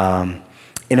 And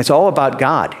it's all about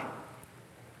God.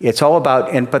 It's all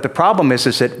about, but the problem is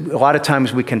that a lot of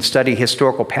times we can study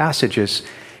historical passages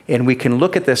and we can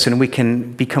look at this and we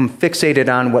can become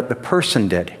fixated on what the person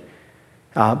did.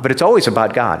 But it's always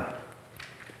about God.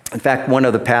 In fact, one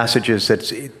of the passages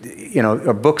that's,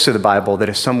 or books of the Bible that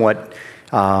is somewhat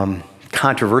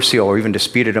controversial or even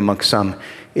disputed amongst some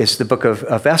is the book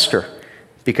of Esther,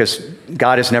 because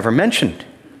God is never mentioned.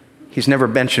 He's never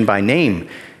mentioned by name.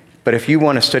 But if you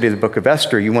want to study the book of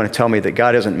Esther, you want to tell me that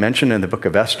God isn't mentioned in the book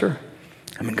of Esther?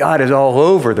 I mean, God is all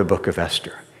over the book of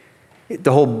Esther.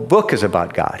 The whole book is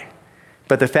about God.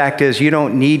 But the fact is, you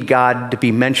don't need God to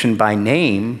be mentioned by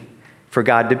name for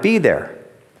God to be there,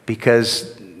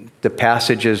 because the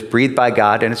passage is breathed by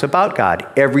God and it's about God.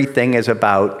 Everything is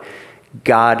about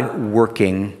God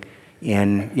working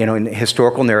in the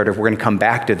historical narrative. We're going to come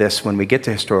back to this when we get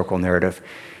to historical narrative.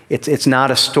 It's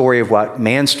not a story of what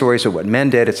man's stories or what men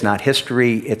did. It's not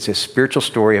history. It's a spiritual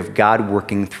story of God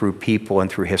working through people and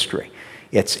through history.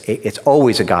 It's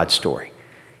always a God story.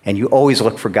 And you always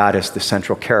look for God as the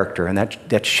central character, and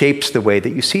that shapes the way that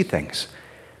you see things.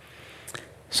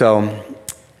 So,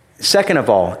 second of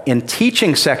all, in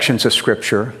teaching sections of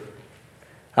Scripture,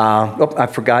 I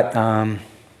forgot,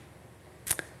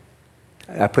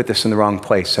 I put this in the wrong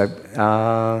place.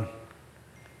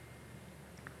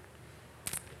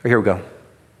 Here we go.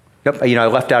 Yep, I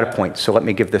left out a point, so let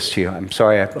me give this to you. I'm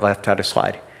sorry I left out a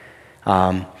slide.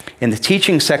 In the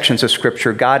teaching sections of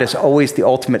Scripture, God is always the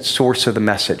ultimate source of the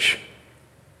message.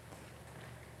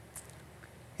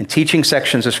 In teaching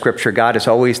sections of Scripture, God is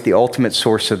always the ultimate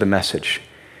source of the message.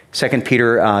 2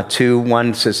 Peter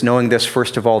 2:1 says, knowing this,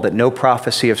 first of all, that no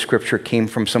prophecy of Scripture came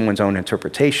from someone's own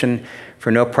interpretation,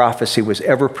 for no prophecy was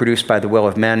ever produced by the will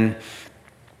of men,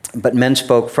 but men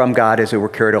spoke from God as they were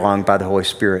carried along by the Holy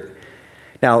Spirit.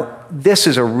 Now, this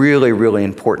is a really, really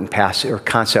important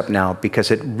concept now,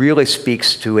 because it really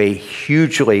speaks to a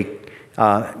hugely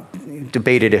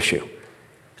debated issue.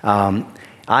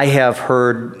 I have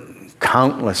heard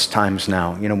countless times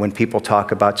now, when people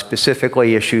talk about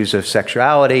specifically issues of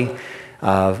sexuality,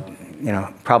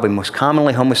 probably most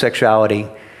commonly homosexuality,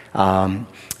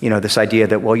 this idea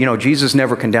that, Jesus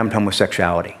never condemned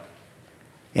homosexuality.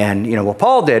 And,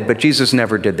 Paul did, but Jesus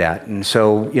never did that. And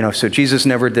so, so Jesus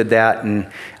never did that.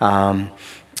 And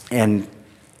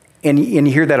you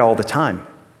hear that all the time.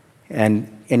 And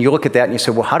you look at that and you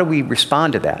say, well, how do we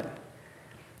respond to that?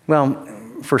 Well,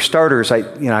 for starters,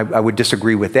 I would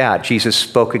disagree with that. Jesus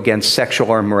spoke against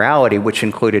sexual immorality, which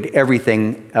included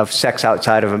everything of sex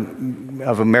outside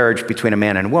of a marriage between a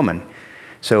man and a woman.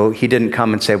 So he didn't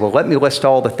come and say, well, let me list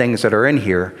all the things that are in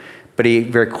here. But he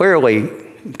very clearly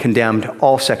condemned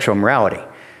all sexual immorality.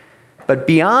 But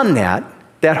beyond that,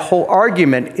 that whole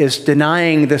argument is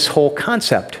denying this whole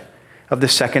concept of the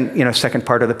second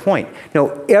part of the point.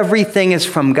 No, everything is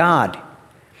from God.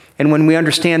 And when we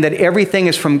understand that everything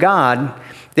is from God,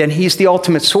 then he's the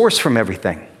ultimate source from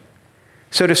everything.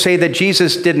 So to say that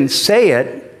Jesus didn't say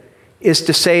it is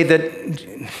to say that,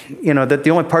 that the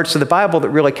only parts of the Bible that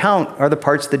really count are the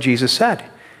parts that Jesus said.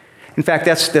 In fact,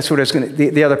 that's what I was going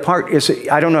to. The other part is,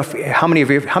 I don't know how many of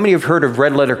you have heard of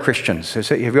red letter Christians?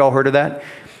 Have you all heard of that?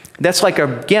 That's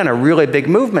again a really big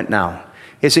movement now.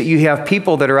 Is that you have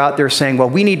people that are out there saying, well,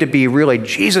 we need to be really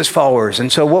Jesus followers,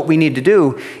 and so what we need to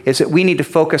do is that we need to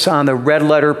focus on the red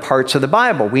letter parts of the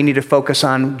Bible. We need to focus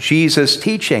on Jesus'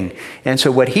 teaching, and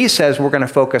so what he says, we're going to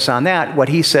focus on that. What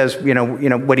he says,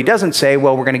 what he doesn't say,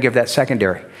 well, we're going to give that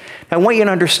secondary. I want you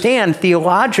to understand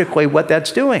theologically what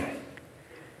that's doing.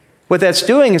 What that's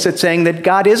doing is it's saying that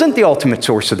God isn't the ultimate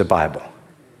source of the Bible.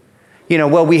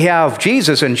 Well, we have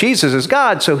Jesus, and Jesus is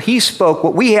God, so he spoke.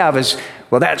 What we have is,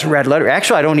 well, that's red letter.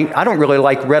 Actually, I don't really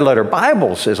like red letter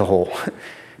Bibles as a whole,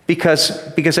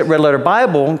 because that red letter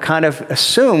Bible kind of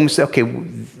assumes, okay,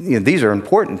 these are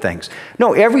important things.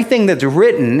 No, everything that's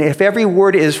written, if every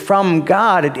word is from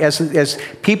God, as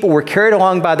people were carried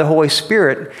along by the Holy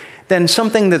Spirit, then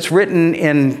something that's written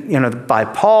in, by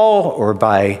Paul or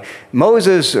by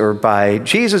Moses or by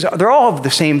Jesus, they're all of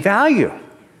the same value.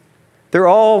 They're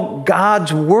all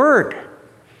God's word.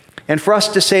 And for us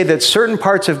to say that certain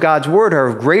parts of God's word are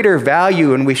of greater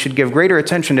value and we should give greater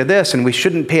attention to this and we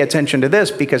shouldn't pay attention to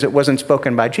this because it wasn't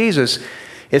spoken by Jesus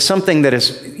is something that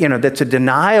is, that's a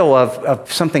denial of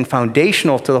something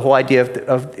foundational to the whole idea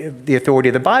of the authority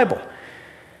of the Bible.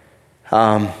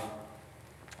 And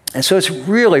so it's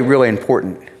really, really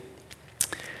important.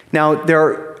 Now,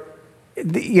 there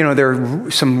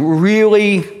are some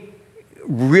really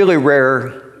really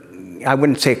rare, I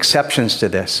wouldn't say exceptions to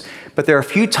this, but there are a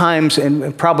few times,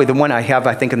 and probably the one I have,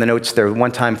 I think in the notes there,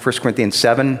 one time, 1 Corinthians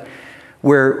 7,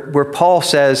 where Paul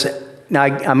says, now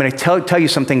I'm going to tell you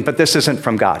something, but this isn't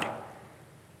from God.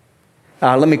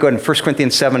 Let me go ahead in 1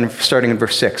 Corinthians 7, starting in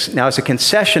verse 6. Now, as a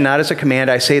concession, not as a command,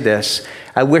 I say this.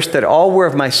 I wish that all were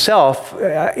of myself,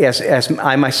 as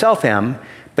I myself am,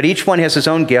 but each one has his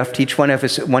own gift, each one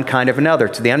has one kind of another.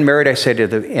 To the unmarried, I say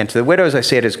and to the widows, I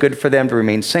say it is good for them to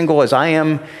remain single as I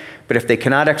am, but if they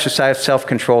cannot exercise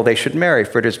self-control, they should marry,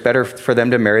 for it is better for them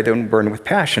to marry than burn with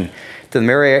passion. To the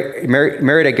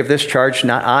married, I give this charge,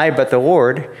 not I, but the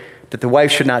Lord, that the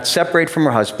wife should not separate from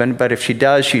her husband, but if she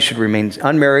does, she should remain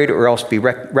unmarried or else be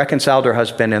reconciled to her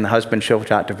husband, and the husband shall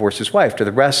not divorce his wife. To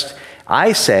the rest,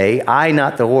 I say, I,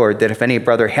 not the Lord, that if any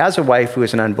brother has a wife who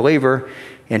is an unbeliever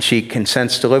and she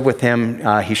consents to live with him,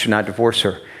 he should not divorce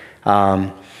her.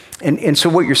 And so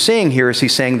what you're seeing here is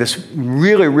he's saying this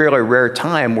really, really rare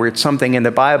time where it's something in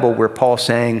the Bible where Paul's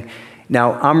saying,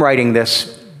 now I'm writing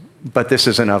this, but this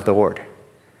isn't of the Lord.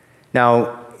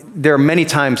 Now, there are many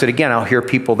times that, again, I'll hear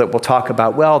people that will talk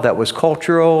about, well, that was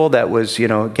cultural, that was,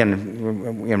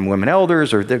 again, women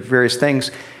elders or the various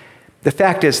things. The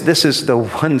fact is, this is the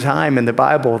one time in the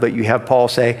Bible that you have Paul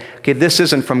say, okay, this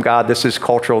isn't from God, this is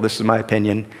cultural, this is my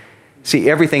opinion. See,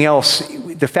 everything else,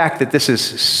 the fact that this is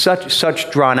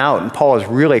such drawn out, and Paul is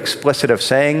really explicit of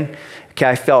saying, okay,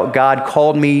 I felt God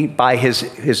called me by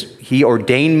he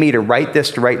ordained me to write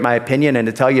this, to write my opinion, and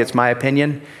to tell you it's my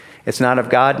opinion, it's not of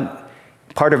God.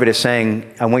 Part of it is saying,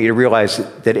 I want you to realize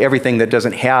that everything that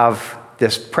doesn't have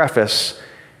this preface,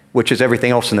 which is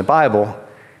everything else in the Bible,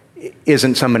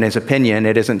 isn't someone's opinion.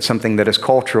 It isn't something that is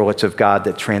cultural. It's of God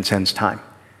that transcends time.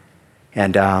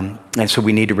 And so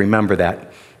we need to remember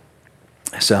that.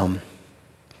 So,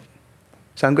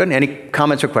 sound good? Any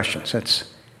comments or questions?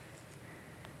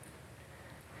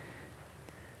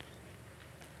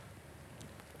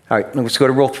 All right, let's go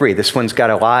to rule 3. This one's got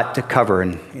a lot to cover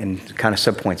in kind of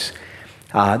subpoints.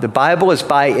 The Bible is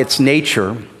by its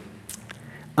nature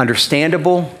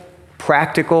understandable,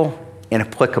 practical, and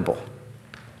applicable.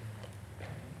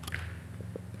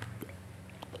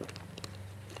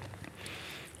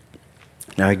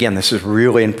 Now again, this is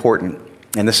really important,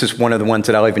 and this is one of the ones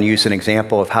that I'll even use an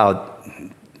example of how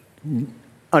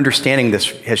understanding this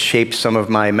has shaped some of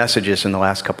my messages in the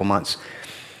last couple months.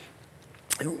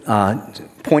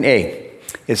 Point A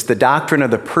is the doctrine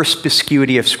of the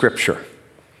perspicuity of Scripture.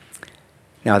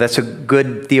 Now, that's a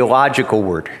good theological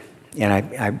word, and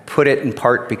I put it in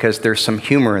part because there's some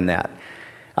humor in that.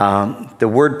 The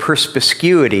word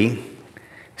perspicuity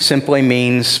simply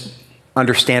means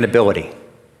understandability,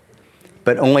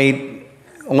 but only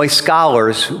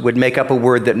scholars would make up a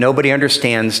word that nobody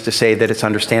understands to say that it's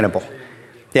understandable.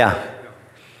 Yeah.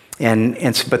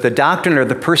 But the doctrine or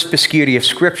the perspicuity of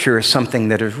Scripture is something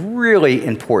that is really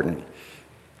important.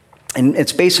 And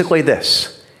it's basically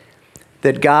this,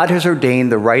 that God has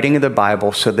ordained the writing of the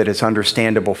Bible so that it's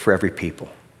understandable for every people.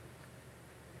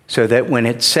 So that when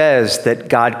it says that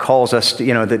God calls us, that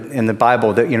in the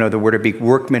Bible, that, the word to be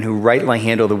workmen who rightly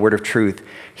handle the word of truth,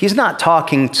 he's not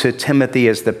talking to Timothy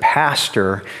as the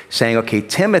pastor saying, okay,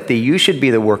 Timothy, you should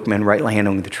be the workman rightly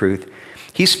handling the truth.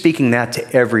 He's speaking that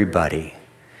to everybody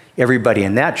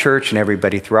in that church and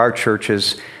everybody through our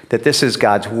churches, that this is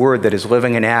God's word that is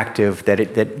living and active,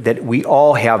 that we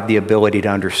all have the ability to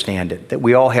understand it, that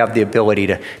we all have the ability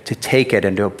to take it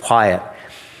and to apply it.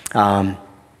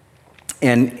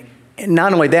 And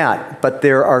not only that, but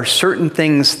there are certain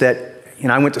things that,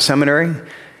 I went to seminary,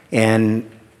 and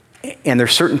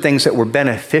there's certain things that were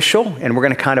beneficial, and we're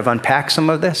going to kind of unpack some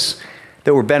of this,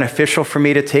 that were beneficial for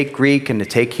me to take Greek and to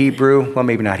take Hebrew. Well,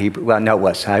 maybe not Hebrew. Well, no, it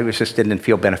was. I just didn't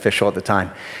feel beneficial at the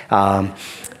time.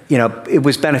 It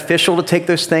was beneficial to take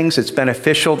those things. It's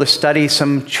beneficial to study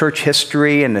some church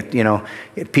history, and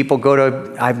people go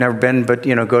to, I've never been, but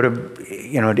go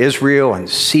to Israel and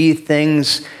see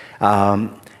things. A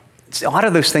lot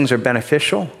of those things are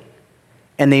beneficial,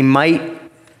 and they might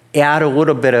add a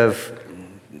little bit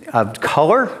of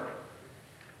color,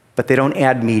 but they don't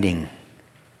add meaning.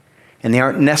 And they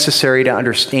aren't necessary to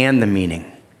understand the meaning.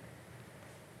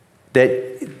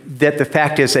 That the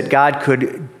fact is that God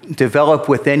could develop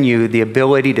within you the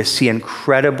ability to see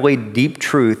incredibly deep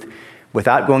truth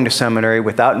without going to seminary,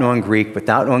 without knowing Greek,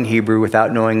 without knowing Hebrew,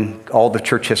 without knowing all the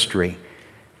church history.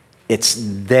 It's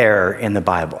there in the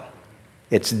Bible.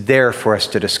 It's there for us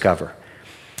to discover.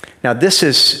 Now, this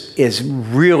is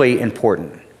really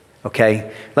important,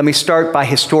 okay? Let me start by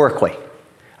historically.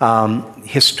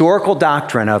 Historical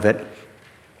doctrine of it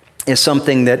is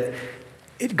something that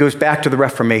it goes back to the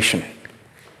Reformation.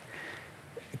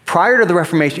 prior to the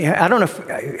Reformation, I don't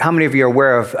know how many of you are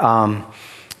aware of,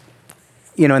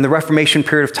 in the Reformation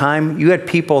period of time, you had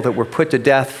people that were put to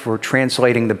death for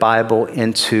translating the Bible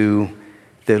into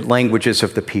the languages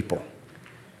of the people.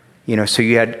 So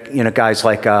you had, guys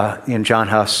like John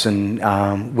Huss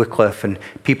and Wycliffe and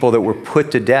people that were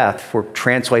put to death for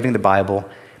translating the Bible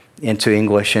into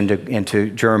English, into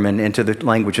German, into the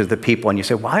language of the people. And you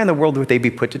say, why in the world would they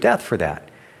be put to death for that?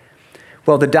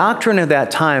 Well, the doctrine of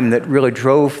that time that really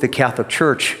drove the Catholic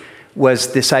Church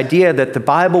was this idea that the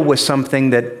Bible was something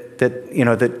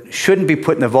that shouldn't be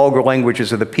put in the vulgar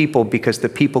languages of the people because the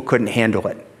people couldn't handle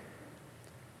it.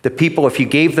 The people, if you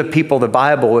gave the people the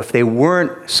Bible, if they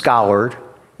weren't scholars,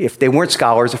 if they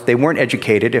weren't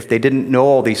educated, if they didn't know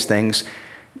all these things,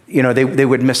 they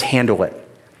would mishandle it.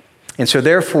 And so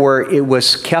therefore, it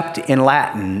was kept in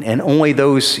Latin, and only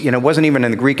those, it wasn't even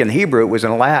in the Greek and Hebrew, it was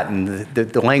in Latin,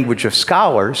 the language of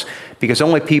scholars, because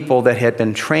only people that had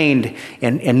been trained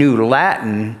and knew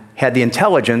Latin had the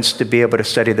intelligence to be able to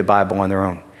study the Bible on their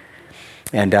own.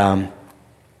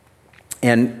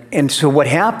 And so what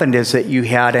happened is that you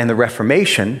had, in the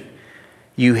Reformation,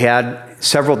 you had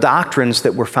several doctrines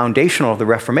that were foundational of the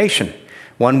Reformation.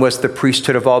 One was the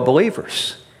priesthood of all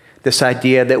believers. This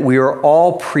idea that we are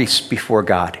all priests before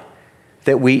God.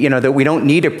 That we don't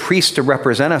need a priest to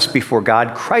represent us before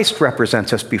God. Christ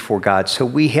represents us before God. So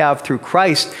we have, through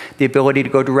Christ, the ability to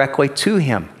go directly to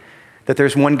him. That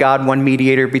there's one God, one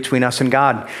mediator between us and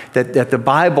God. That the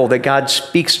Bible, that God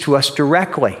speaks to us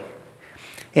directly.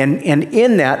 And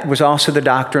in that was also the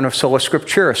doctrine of sola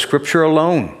scriptura, Scripture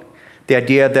alone. The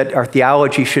idea that our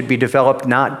theology should be developed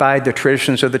not by the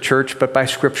traditions of the church, but by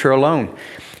Scripture alone.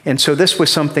 And so this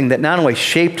was something that not only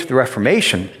shaped the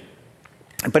Reformation,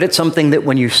 but it's something that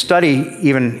when you study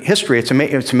even history, it's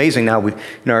amazing now.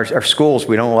 Our schools,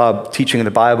 we don't allow teaching of the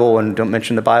Bible and don't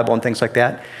mention the Bible and things like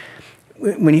that.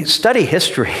 When you study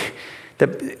history,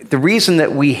 the reason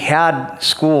that we had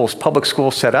schools, public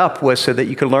schools set up was so that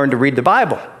you could learn to read the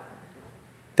Bible.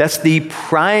 That's the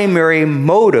primary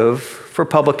motive for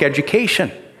public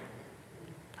education.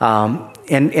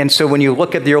 And so when you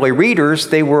look at the early readers,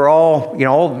 they were all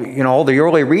the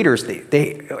early readers,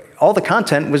 all the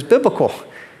content was biblical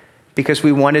because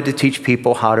we wanted to teach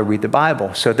people how to read the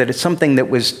Bible, so that it's something that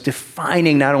was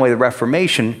defining not only the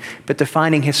Reformation, but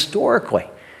defining historically.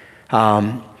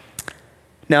 Now,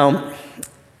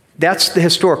 that's the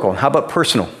historical. How about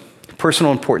personal?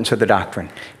 Personal importance of the doctrine.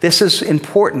 This is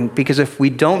important because if we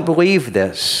don't believe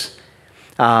this,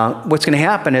 what's going to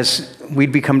happen is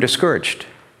we'd become discouraged.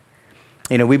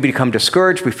 We become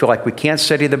discouraged. We feel like we can't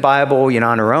study the Bible, on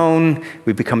our own.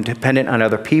 We become dependent on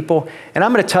other people. And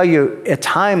I'm going to tell you, at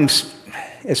times,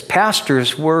 as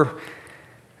pastors,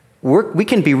 we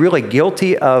can be really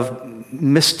guilty of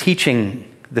misteaching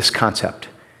this concept.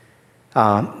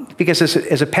 Because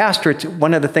as a pastor, it's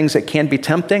one of the things that can be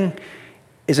tempting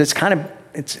is it's kind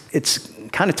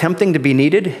of tempting to be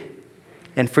needed,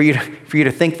 and for you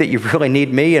to think that you really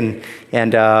need me,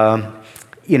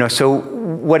 so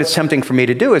what it's tempting for me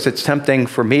to do is it's tempting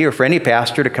for me or for any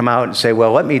pastor to come out and say,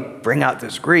 well, let me bring out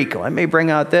this Greek, let me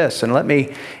bring out this,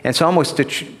 and so almost to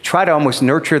try to almost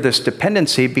nurture this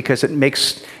dependency because it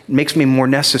makes me more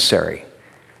necessary,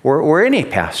 or any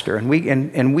pastor,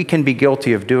 and we can be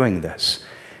guilty of doing this,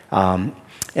 and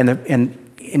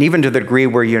even to the degree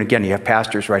where you have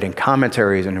pastors writing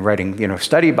commentaries and writing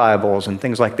study Bibles and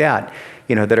things like that,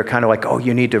 that are kind of like, oh,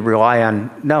 you need to rely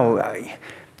on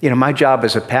my job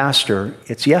as a pastor,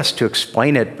 it's yes to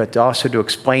explain it, but also to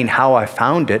explain how I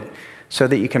found it so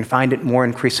that you can find it more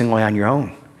increasingly on your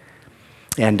own.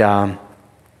 And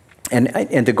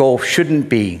the goal shouldn't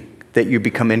be that you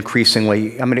become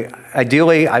increasingly,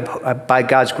 ideally, by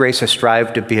God's grace, I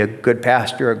strive to be a good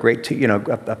pastor, a great,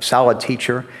 a solid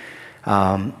teacher,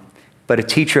 but a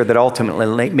teacher that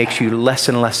ultimately makes you less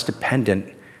and less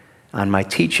dependent on my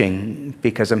teaching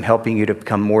because I'm helping you to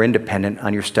become more independent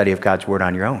on your study of God's Word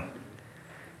on your own.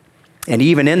 And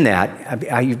even in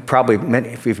that, you probably,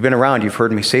 if you've been around, you've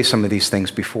heard me say some of these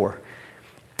things before.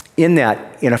 In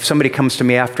that, if somebody comes to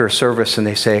me after a service and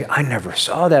they say, I never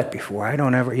saw that before, I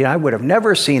would have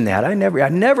never seen that,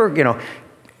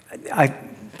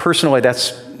 personally,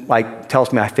 that's like,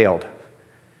 tells me I failed.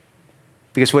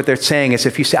 Because what they're saying is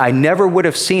if you say, I never would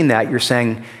have seen that, you're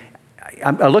saying,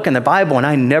 I look in the Bible and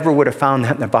I never would have found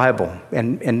that in the Bible.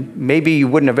 And maybe you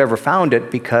wouldn't have ever found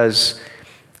it because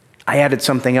I added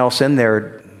something else in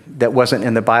there that wasn't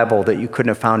in the Bible that you couldn't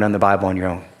have found in the Bible on your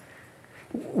own.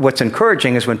 What's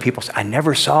encouraging is when people say, I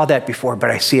never saw that before,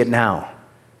 but I see it now.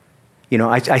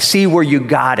 I see where you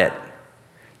got it.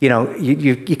 You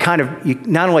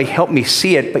not only helped me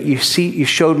see it, but you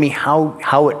showed me how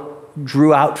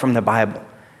drew out from the Bible.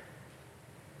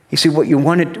 You see, what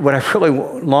I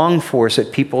really long for is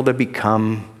that people to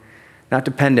become not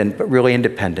dependent, but really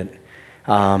independent.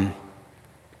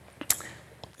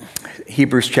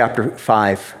 Hebrews chapter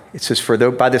 5, it says, "For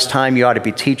though by this time you ought to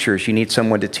be teachers, you need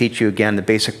someone to teach you again the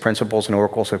basic principles and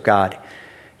oracles of God.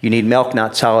 You need milk,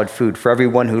 not solid food. For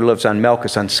everyone who lives on milk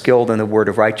is unskilled in the word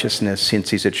of righteousness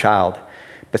since he's a child.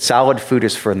 But solid food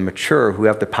is for the mature who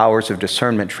have the powers of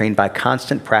discernment trained by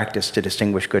constant practice to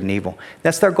distinguish good and evil."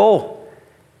 That's their goal,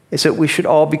 is that we should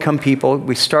all become people.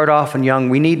 We start off and young,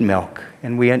 we need milk,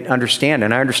 and we understand,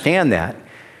 and I understand that.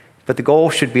 But the goal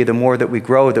should be the more that we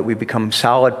grow, that we become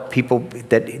solid people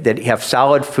that have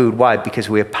solid food. Why? Because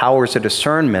we have powers of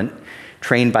discernment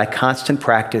trained by constant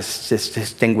practice to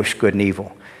distinguish good and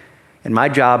evil. And my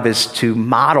job is to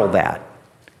model that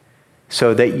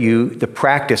so that the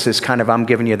practice is kind of, I'm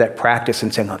giving you that practice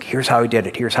and saying, look, here's how he did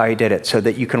it, so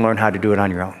that you can learn how to do it on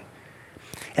your own.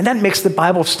 And that makes the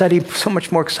Bible study so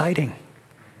much more exciting.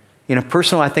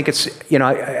 Personally, I think it's,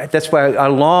 that's why I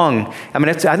long.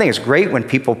 I think it's great when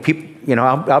people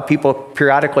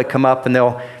periodically come up and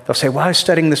they'll say, well, I was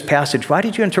studying this passage. Why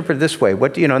did you interpret it this way?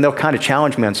 And they'll kind of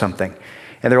challenge me on something.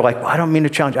 And they're like, well, I don't mean to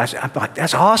challenge you. I'm like,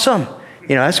 that's awesome.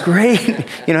 That's great.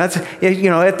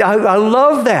 I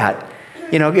love that.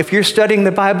 If you're studying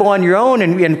the Bible on your own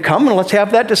and come and let's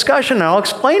have that discussion, and I'll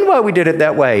explain why we did it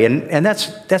that way. And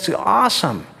that's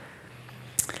awesome.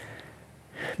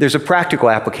 There's a practical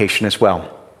application as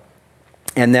well.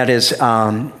 And that is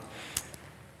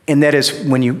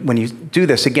when you do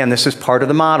this, again, this is part of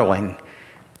the modeling,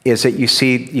 is that you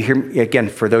hear, again,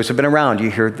 for those who've been around, you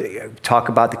hear talk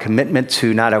about the commitment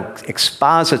to not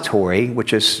expository,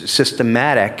 which is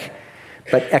systematic,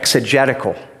 but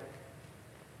exegetical.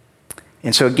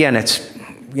 And so again, it's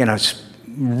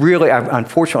really,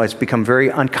 unfortunately, it's become very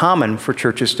uncommon for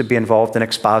churches to be involved in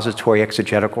expository,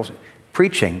 exegetical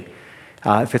preaching.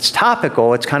 If it's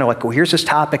topical, it's kind of like, well, here's this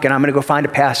topic, and I'm going to go find a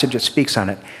passage that speaks on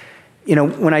it.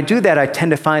 When I do that, I tend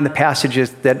to find the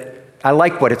passages that I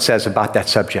like what it says about that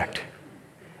subject.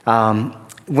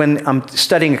 When I'm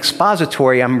studying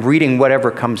expository, I'm reading whatever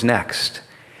comes next.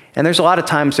 And there's a lot of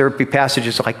times there would be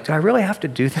passages like, do I really have to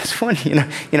do this one?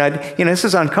 This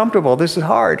is uncomfortable. This is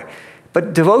hard.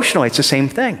 But devotionally, it's the same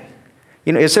thing.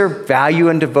 Is there value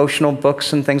in devotional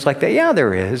books and things like that? Yeah,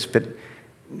 there is.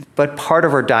 But part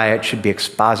of our diet should be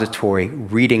expository,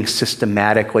 reading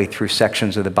systematically through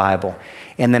sections of the Bible,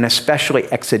 and then especially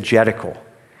exegetical,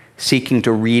 seeking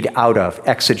to read out of.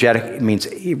 Exegetic means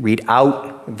read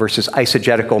out versus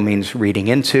eisegetical means reading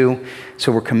into.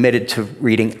 So we're committed to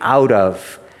reading out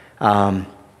of.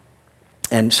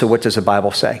 And so what does the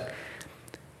Bible say?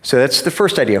 So that's the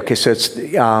first idea. Okay, so it's,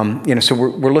 so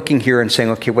we're looking here and saying,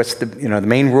 okay, what's the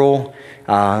main rule?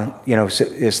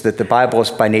 Is that the Bible is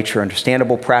by nature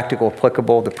understandable, practical,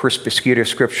 applicable, the perspicuity of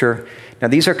Scripture. Now,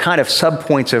 these are kind of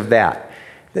subpoints of that.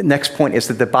 The next point is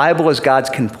that the Bible is God's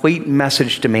complete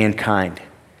message to mankind.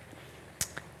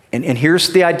 And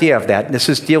here's the idea of that. This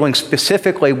is dealing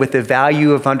specifically with the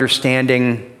value of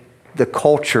understanding the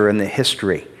culture and the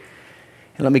history.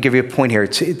 And let me give you a point here.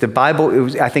 The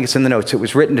Bible, I think it's in the notes, it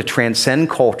was written to transcend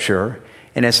culture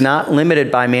and is not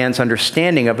limited by man's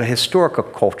understanding of a historical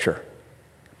culture.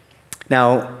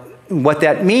 Now, what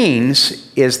that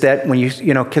means is that when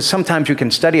because sometimes you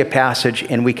can study a passage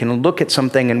and we can look at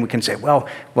something and we can say, well,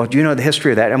 do you know the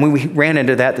history of that? And we ran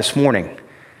into that this morning.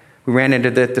 We ran into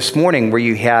that this morning where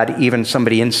you had even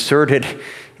somebody inserted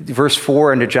verse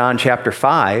 4 into John chapter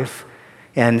 5,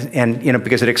 and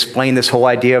because it explained this whole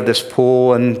idea of this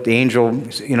pool and the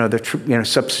angel,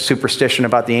 superstition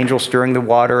about the angel stirring the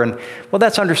water, and well,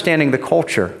 that's understanding the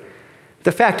culture.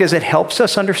 The fact is, it helps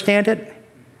us understand it.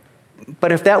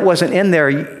 But if that wasn't in there,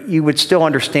 you would still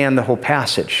understand the whole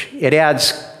passage. It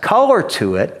adds color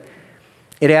to it.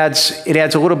 It adds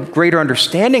a little greater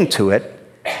understanding to it,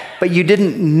 but you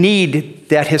didn't need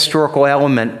that historical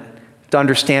element to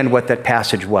understand what that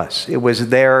passage was. It was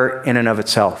there in and of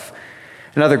itself.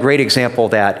 Another great example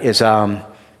of that is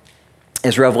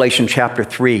Revelation chapter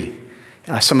 3.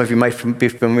 Some of you might be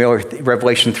familiar with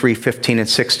Revelation 3, 15 and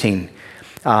 16.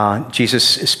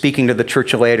 Jesus is speaking to the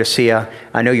church of Laodicea.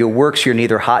 I know your works, you're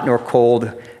neither hot nor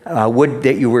cold. Would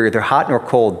that you were either hot nor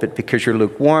cold, but because you're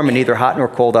lukewarm and neither hot nor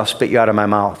cold, I'll spit you out of my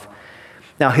mouth.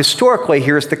 Now, historically,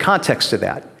 here's the context of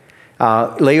that.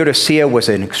 Laodicea was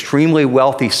an extremely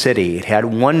wealthy city. It had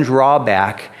one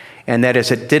drawback, and that is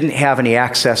it didn't have any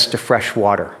access to fresh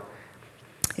water.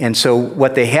 And so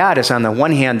what they had is, on the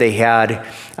one hand, they had,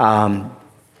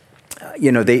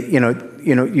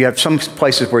 you have some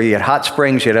places where you had hot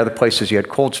springs, you had other places you had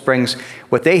cold springs.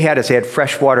 What they had is they had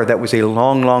fresh water that was a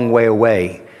long, long way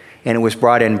away. and it was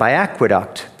brought in by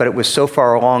aqueduct, but it was so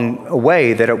far along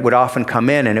away that it would often come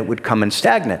in and it would come in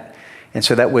stagnant. And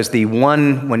so that was the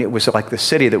one, when it was like the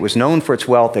city that was known for its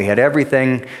wealth, they had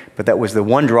everything, but that was the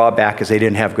one drawback, is they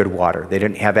didn't have good water. They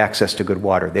didn't have access to good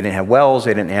water. They didn't have wells,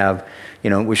 they didn't have, it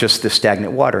was just the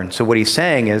stagnant water. And so what he's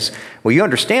saying is, well, you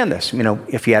understand this.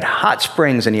 If you had hot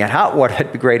springs and you had hot water,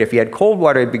 it'd be great. If you had cold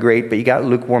water, it'd be great, but you got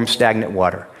lukewarm, stagnant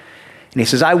water. And he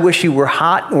says, I wish you were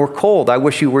hot or cold. I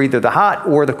wish you were either the hot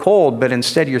or the cold, but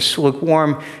instead you're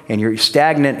lukewarm and you're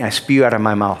stagnant, and I spew out of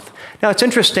my mouth. Now, it's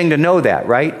interesting to know that,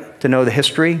 right? To know the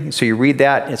history. So you read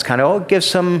that, it's kind of,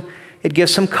 it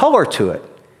gives some color to it.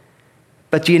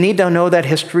 But do you need to know that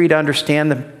history to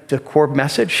understand the core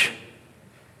message?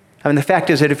 I mean, the fact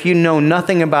is that if you know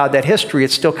nothing about that history,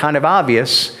 it's still kind of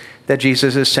obvious that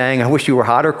Jesus is saying, I wish you were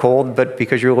hot or cold, but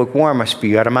because you're lukewarm, I spew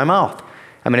you out of my mouth.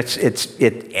 I mean,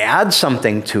 it adds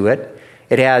something to it.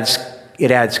 It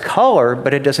adds color,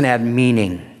 but it doesn't add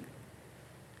meaning.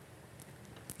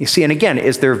 You see, and again,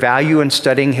 is there value in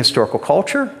studying historical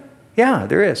culture? Yeah,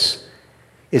 there is.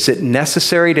 Is it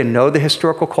necessary to know the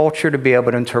historical culture to be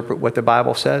able to interpret what the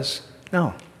Bible says?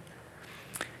 No.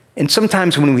 And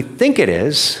sometimes when we think it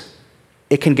is,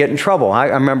 it can get in trouble. I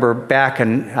remember back,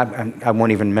 and I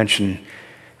won't even mention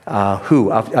who.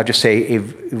 I'll just say a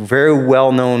very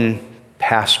well-known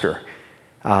pastor.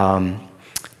 A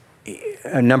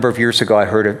number of years ago, I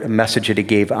heard a message that he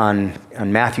gave on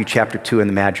Matthew chapter 2 and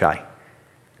the Magi.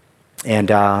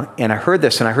 And I heard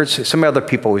this, and I heard some other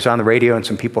people. It was on the radio, and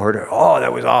some people heard it. Oh,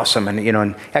 that was awesome!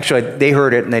 And actually they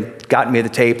heard it, and they got me the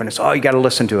tape, and it's, oh, you got to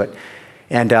listen to it.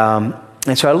 And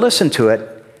so I listened to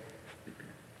it,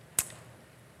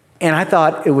 and I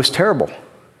thought it was terrible.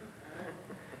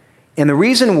 And the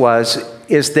reason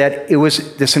is that it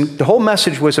was the whole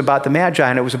message was about the Magi,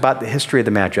 and it was about the history of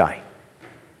the Magi,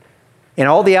 and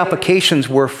all the applications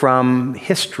were from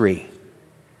history.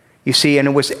 You see, and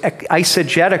it was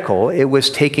eisegetical. It was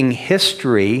taking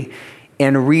history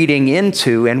and reading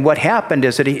into, and what happened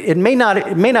is that it may not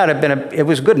have been it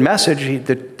was a good message.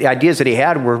 The ideas that he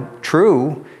had were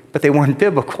true, but they weren't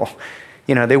biblical.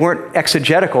 They weren't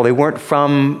exegetical. They weren't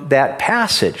from that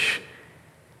passage.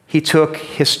 He took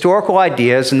historical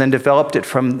ideas and then developed it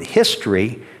from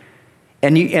history,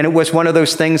 and it was one of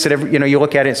those things that you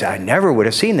look at it and say, I never would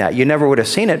have seen that. You never would have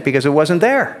seen it because it wasn't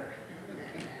there.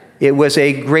 It was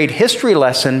a great history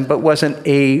lesson, but wasn't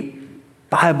a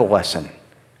Bible lesson.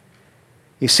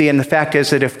 You see, and the fact is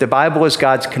that if the Bible is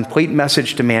God's complete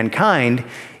message to mankind,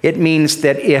 it means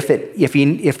that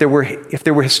if there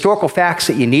were historical facts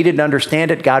that you needed to understand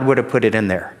it, God would have put it in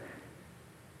there.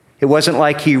 It wasn't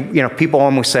like people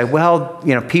almost say, well,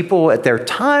 people at their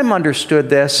time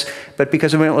understood this, but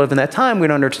because we don't live in that time, we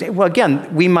don't understand. Well, again,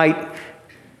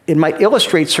 it might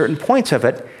illustrate certain points of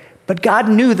it, but God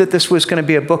knew that this was going to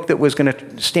be a book that was going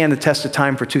to stand the test of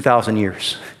time for 2,000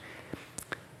 years.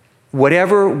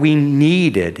 Whatever we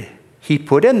needed, he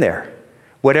put in there.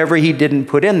 Whatever he didn't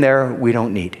put in there, we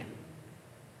don't need.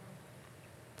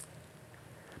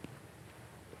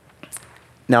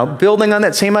 Now, building on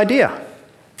that same idea,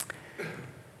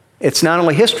 it's not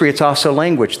only history, it's also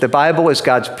language. The Bible is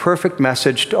God's perfect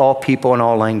message to all people in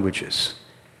all languages.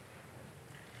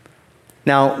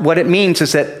 Now, what it means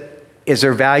is that, is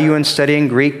there value in studying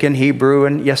Greek and Hebrew?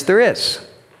 And yes, there is.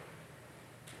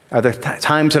 Are there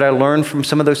times that I learned from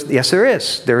some of those? Yes, there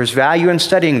is. There is value in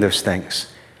studying those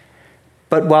things.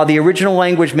 But while the original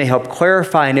language may help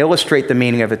clarify and illustrate the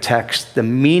meaning of a text, the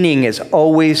meaning is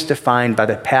always defined by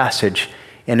the passage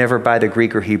and never by the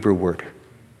Greek or Hebrew word.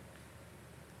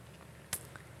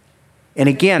 And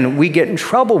again, we get in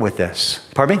trouble with this.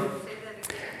 Pardon me?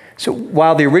 So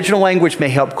while the original language may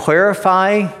help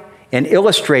clarify and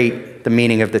illustrate the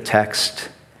meaning of the text,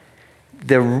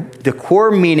 the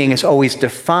core meaning is always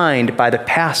defined by the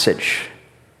passage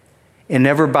and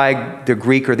never by the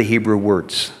Greek or the Hebrew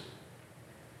words.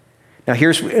 Now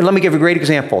let me give a great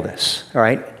example of this, all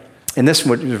right? And this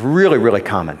one is really, really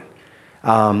common.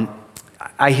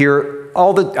 I've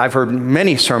heard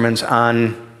many sermons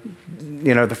on,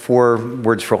 the 4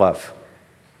 words for love.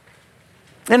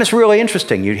 And it's really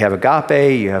interesting. You have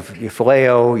agape, you have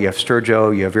phileo, you have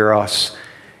sturgio, you have eros.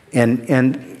 And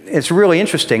it's really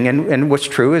interesting. And what's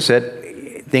true is that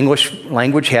the English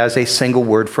language has a single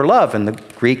word for love, and the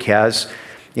Greek has,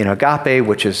 agape,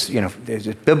 which is, is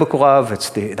biblical love.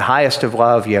 It's the highest of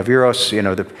love. You have eros,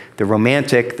 the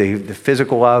romantic, the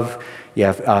physical love. You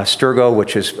have sturgo,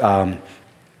 which is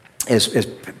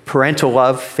parental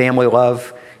love, family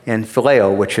love, and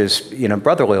phileo, which is,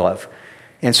 brotherly love.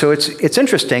 And so it's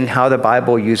interesting how the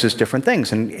Bible uses different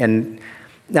things. And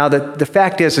now the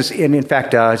fact is, and in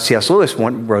fact, C.S. Lewis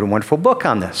wrote a wonderful book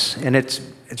on this. And it's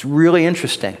It's really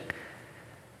interesting.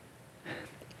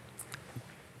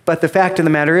 But the fact of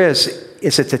the matter is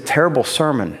it's a terrible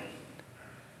sermon.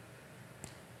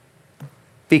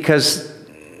 Because,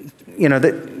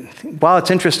 while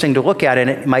it's interesting to look at and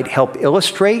it might help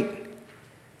illustrate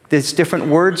these different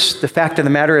words, the fact of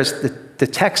the matter is that the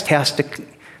text has to,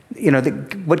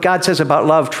 what God says about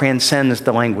love transcends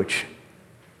the language.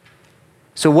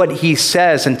 So what he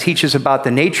says and teaches about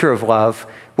the nature of love,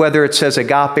 whether it says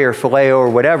agape or phileo or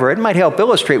whatever, it might help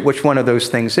illustrate which one of those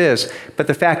things is. But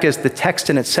the fact is the text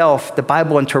in itself, the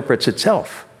Bible interprets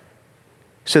itself.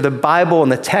 So the Bible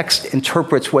and the text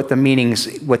interprets what the meanings,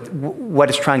 what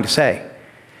it's trying to say.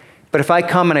 But if I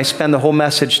come and I spend the whole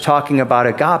message talking about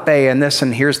agape and this,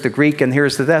 and here's the Greek and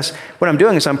here's the this, what I'm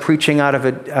doing is I'm preaching out of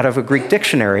a Greek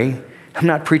dictionary. I'm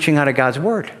not preaching out of God's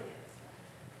word.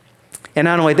 And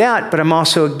not only that, but I'm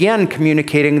also again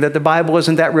communicating that the Bible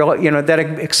isn't that real, that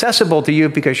accessible to you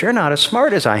because you're not as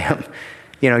smart as I am.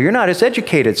 You're not as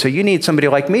educated, so you need somebody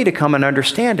like me to come and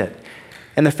understand it.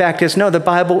 And the fact is, no, the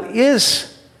Bible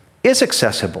is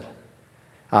accessible.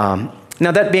 Now,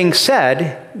 that being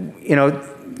said,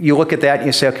 you look at that and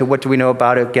you say, okay, what do we know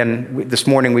about it? Again, this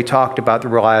morning we talked about the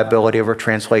reliability of our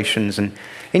translations, and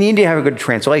you need to have a good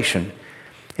translation.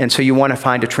 And so you want to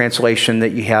find a translation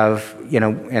that you have,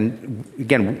 and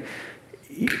again,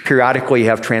 periodically you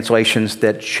have translations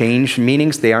that change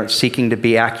meanings. They aren't seeking to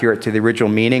be accurate to the original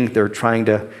meaning. They're trying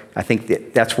to, I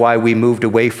think that's why we moved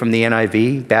away from the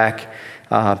NIV back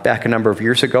a number of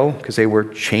years ago, because they were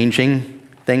changing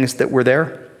things that were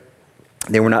there.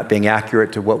 They were not being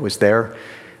accurate to what was there.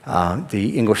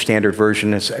 The English Standard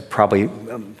Version is probably,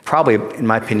 in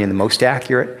my opinion, the most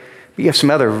accurate. But you have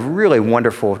some other really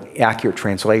wonderful, accurate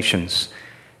translations.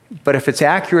 But if it's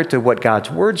accurate to what God's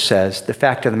Word says, the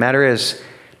fact of the matter is,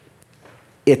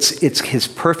 it's His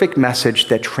perfect message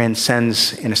that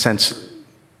transcends, in a sense,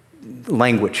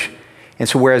 language. And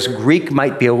so whereas Greek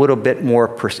might be a little bit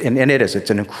more, and it is, it's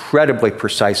an incredibly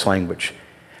precise language.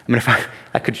 I mean, if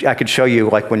I could show you,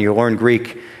 like when you learn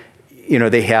Greek,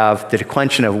 they have the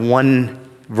declension of one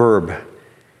verb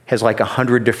has like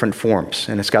 100 different forms.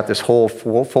 And it's got this whole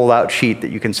fold-out sheet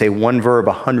that you can say one verb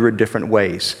 100 different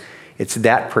ways. It's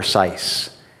that precise.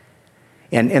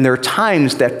 And there are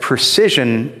times that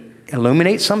precision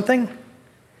illuminates something,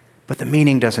 but the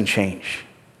meaning doesn't change.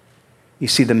 You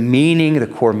see, the meaning, the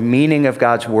core meaning of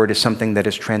God's Word is something that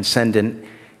is transcendent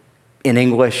in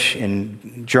English,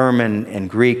 in German, in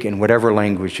Greek, in whatever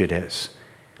language it is.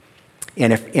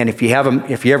 And if you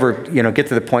ever get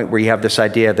to the point where you have this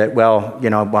idea that,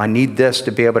 I need this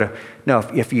to be able to, no,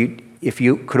 if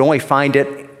you could only find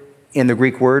it in the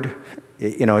Greek word,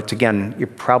 it's again, you're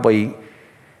probably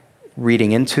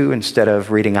reading into instead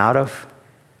of reading out of.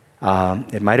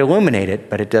 It might illuminate it,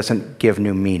 but it doesn't give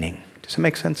new meaning. Does it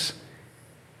make sense?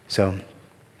 So. Well,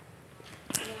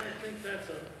 I think that's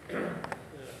a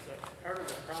part of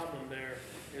the problem there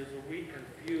is that we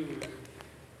confuse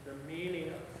the meaning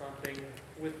of something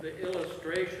with the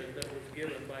illustration that was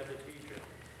given by the teacher.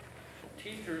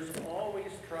 Teachers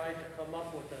always try to come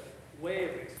up with a way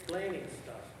of explaining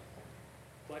stuff,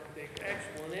 but the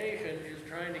explanation is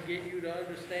trying to get you to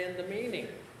understand the meaning.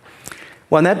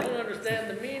 Well, if you don't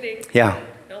understand the meaning,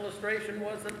 illustration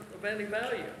wasn't of any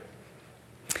value.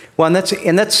 Well,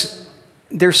 and that's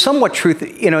there's somewhat truth,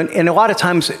 and a lot of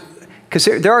times, because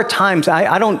there are times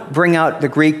I don't bring out the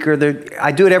Greek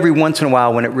I do it every once in a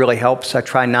while when it really helps. I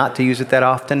try not to use it that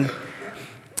often.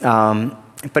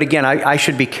 But again, I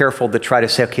should be careful to try to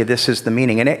say, okay, this is the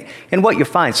meaning. And what you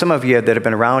find, some of you that have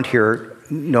been around here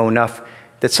know enough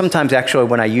that sometimes actually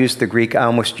when I use the Greek, I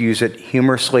almost use it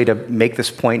humorously to make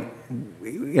this point,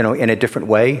 in a different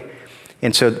way.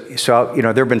 And so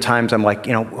there have been times I'm like,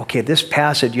 okay, this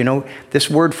passage, this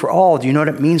word for all, do you know what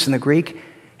it means in the Greek?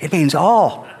 It means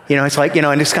all. It's like,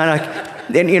 and it's kind of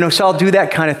like, so I'll do that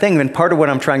kind of thing. And part of what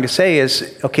I'm trying to say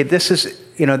is, okay, this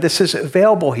is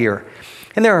available here.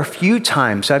 And there are a few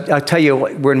times, I'll tell you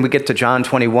when we get to John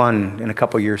 21 in a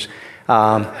couple of years,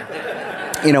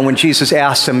 when Jesus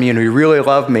asks him, you really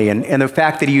love me. And the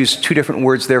fact that he used two different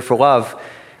words there for love,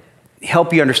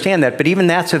 help you understand that. But even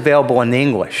that's available in the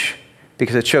English.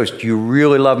 Because it shows, do you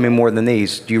really love me more than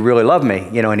these? Do you really love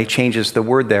me? And he changes the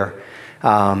word there.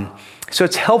 So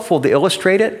it's helpful to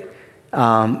illustrate it,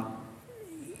 but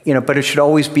it should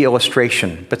always be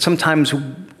illustration. But sometimes,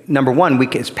 number one,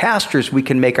 as pastors, we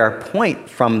can make our point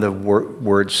from the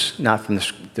words, not from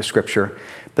the scripture.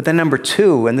 But then number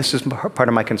two, and this is part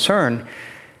of my concern,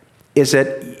 is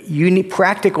that you need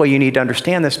to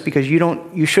understand this because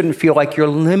you shouldn't feel like you're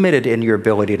limited in your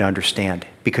ability to understand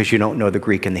because you don't know the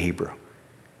Greek and the Hebrew.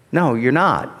 No, you're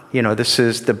not.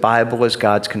 The Bible is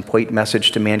God's complete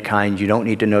message to mankind. You don't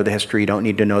need to know the history. You don't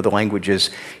need to know the languages.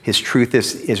 His truth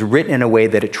is written in a way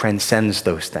that it transcends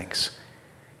those things.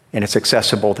 And it's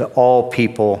accessible to all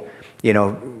people,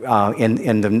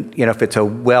 if it's a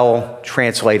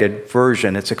well-translated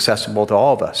version, it's accessible to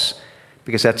all of us.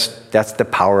 Because that's the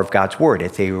power of God's word.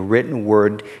 It's a written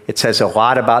word. It says a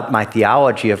lot about my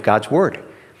theology of God's word.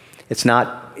 It's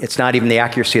not even the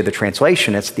accuracy of the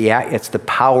translation. It's the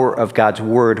power of God's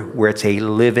word, where it's a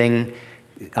living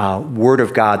word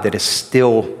of God that is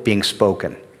still being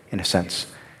spoken, in a sense.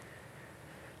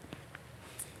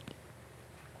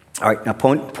 All right, now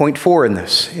point 4 in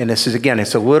this, and this is, again,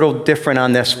 it's a little different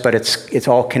on this, but it's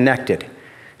all connected.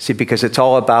 See, because it's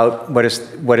all about what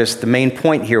is the main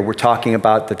point here. We're talking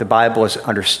about that the Bible is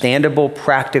understandable,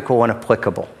 practical, and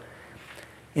applicable.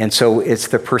 And so it's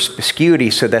the perspicuity,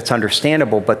 so that's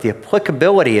understandable, but the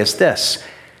applicability is this.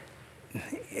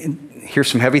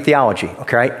 Here's some heavy theology,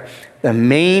 okay? Right? The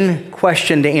main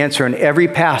question to answer in every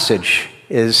passage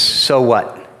is, so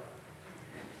what?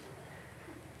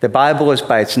 The Bible is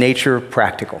by its nature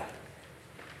practical.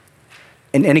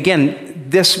 And again,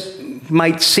 this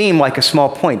might seem like a small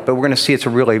point, but we're going to see it's a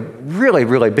really, really,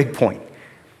 really big point.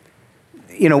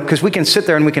 Because we can sit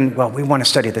there and we want to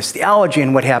study this theology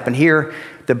and what happened here.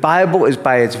 The Bible is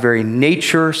by its very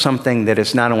nature something that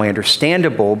is not only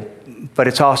understandable, but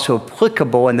it's also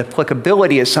applicable, and the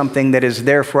applicability is something that is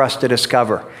there for us to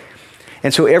discover.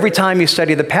 And so every time you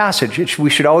study the passage,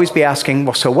 we should always be asking,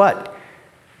 well, so what?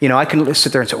 I can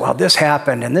sit there and say, well, this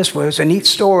happened, and this was a neat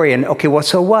story, and okay, well,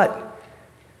 so what?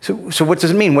 So what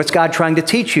does it mean? What's God trying to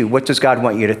teach you? What does God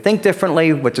want you to think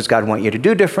differently? What does God want you to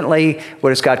do differently?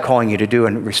 What is God calling you to do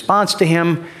in response to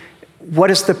him?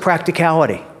 What is the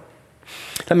practicality?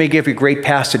 Let me give you a great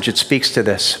passage that speaks to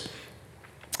this.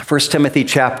 1 Timothy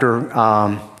chapter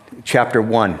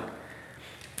 1,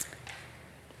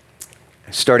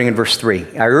 starting in verse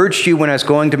 3. I urged you when I was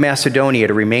going to Macedonia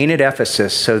to remain at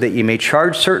Ephesus so that you may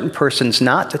charge certain persons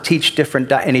not to teach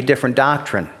any different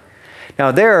doctrine.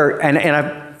 Now there,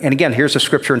 and again, here's a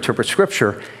scripture interprets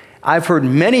scripture. I've heard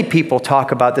many people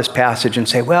talk about this passage and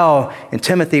say, well, in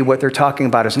Timothy, what they're talking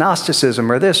about is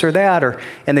Gnosticism or this or that,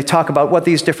 and they talk about what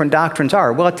these different doctrines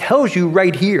are. Well, it tells you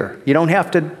right here. You don't have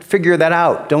to figure that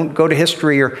out. Don't go to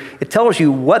history, or it tells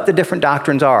you what the different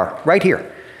doctrines are right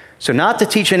here. So not to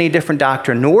teach any different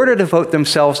doctrine, nor to devote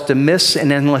themselves to myths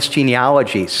and endless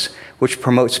genealogies, which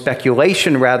promote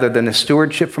speculation rather than the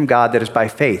stewardship from God that is by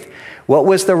faith. What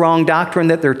was the wrong doctrine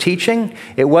that they're teaching?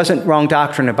 It wasn't wrong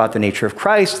doctrine about the nature of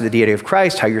Christ, the deity of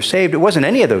Christ, how you're saved. It wasn't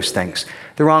any of those things.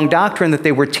 The wrong doctrine that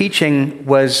they were teaching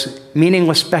was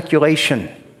meaningless speculation.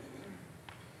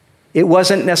 It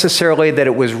wasn't necessarily that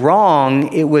it was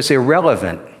wrong, it was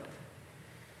irrelevant.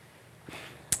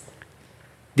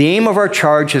 The aim of our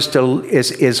charge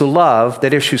is love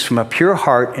that issues from a pure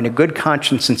heart and a good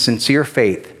conscience and sincere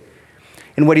faith.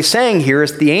 And what he's saying here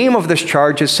is the aim of this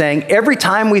charge is saying every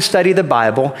time we study the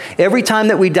Bible, every time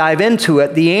that we dive into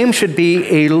it, the aim should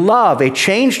be a love, a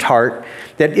changed heart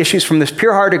that issues from this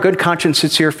pure heart, a good conscience,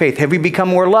 sincere faith. Have we become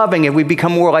more loving? Have we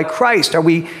become more like Christ?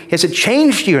 Has it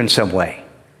changed you in some way?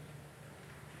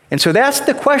 And so that's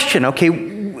the question, okay,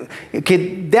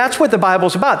 that's what the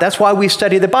Bible's about. That's why we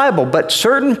study the Bible. But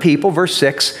certain people, verse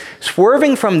 6,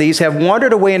 swerving from these have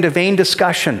wandered away into vain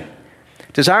discussion,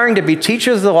 desiring to be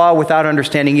teachers of the law without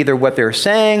understanding either what they're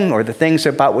saying or the things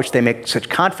about which they make such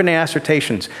confident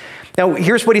assertions. Now,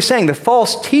 here's what he's saying. The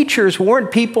false teachers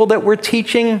weren't people that were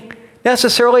teaching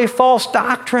necessarily false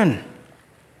doctrine.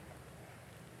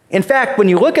 In fact, when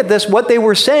you look at this, what they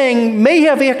were saying may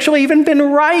have actually even been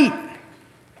right,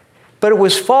 but it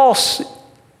was false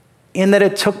in that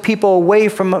it took people away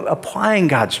from applying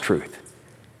God's truth.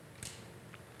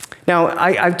 Now,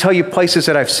 I tell you places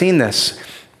that I've seen this.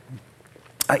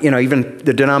 Even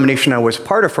the denomination I was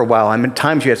part of for a while, at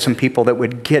times you had some people that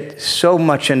would get so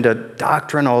much into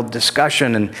doctrinal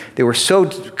discussion, and they were so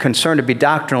concerned to be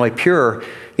doctrinally pure,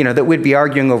 that we'd be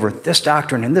arguing over this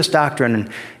doctrine and this doctrine.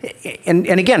 And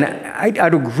again,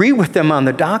 I'd agree with them on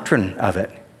the doctrine of it,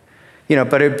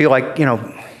 but it'd be like,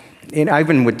 and I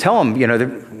even would tell them,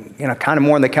 kind of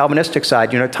more on the Calvinistic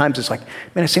side, at times it's like,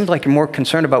 man, it seems like you're more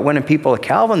concerned about winning people to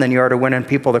Calvin than you are to winning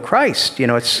people to Christ.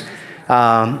 It's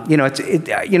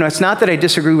not that I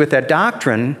disagree with that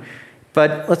doctrine,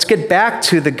 but let's get back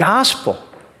to the gospel.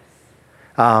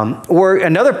 Or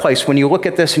another place when you look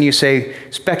at this and you say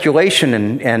speculation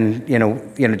and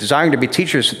desiring to be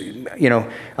teachers,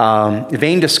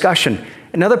 vain discussion.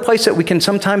 Another place that we can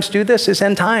sometimes do this is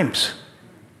end times.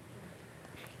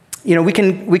 We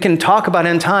can talk about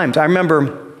end times. I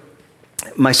remember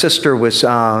my sister was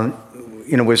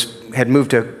had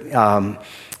moved to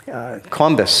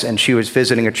Columbus, and she was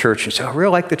visiting a church. And said, I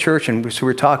really like the church. And so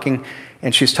we were talking,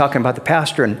 and she's talking about the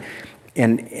pastor,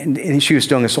 and she was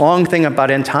doing this long thing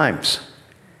about end times.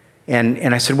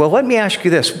 And I said, well, let me ask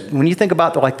you this. When you think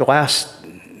about the last,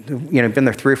 been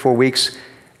there 3 or 4 weeks,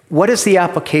 what is the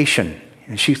application?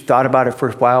 And she thought about it for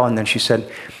a while, and then she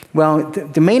said, well,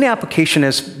 the main application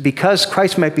is because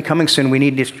Christ might be coming soon, we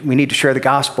need to share the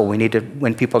gospel. We need to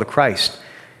win people to Christ.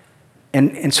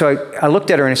 And so I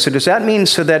looked at her and I said, does that mean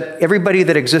so that everybody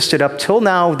that existed up till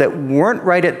now that weren't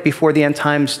right before the end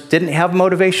times didn't have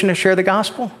motivation to share the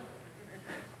gospel?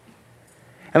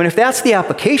 I mean, if that's the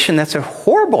application, that's a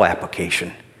horrible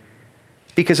application.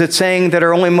 Because it's saying that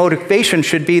our only motivation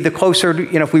should be the closer,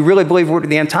 if we really believe we're to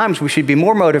the end times, we should be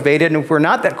more motivated. And if we're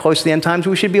not that close to the end times,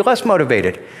 we should be less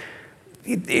motivated.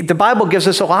 The Bible gives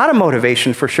us a lot of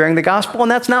motivation for sharing the gospel,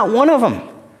 and that's not one of them.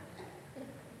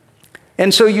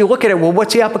 And so you look at it, well,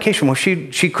 what's the application? Well,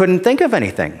 she couldn't think of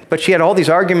anything. But she had all these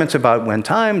arguments about when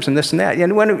times and this and that.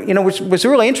 And when, was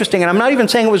really interesting, and I'm not even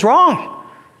saying it was wrong.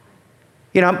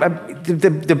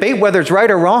 The debate whether it's right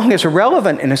or wrong is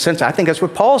irrelevant in a sense. I think that's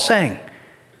what Paul's saying.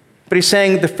 But he's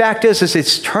saying the fact is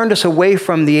it's turned us away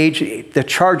from the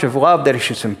charge of love that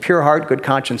is in pure heart, good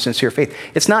conscience, sincere faith.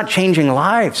 It's not changing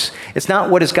lives. It's not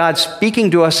what is God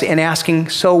speaking to us and asking,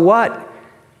 so what?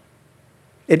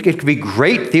 It could be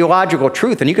great theological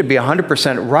truth, and you could be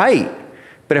 100% right.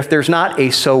 But if there's not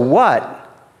a so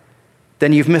what,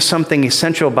 then you've missed something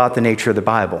essential about the nature of the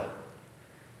Bible.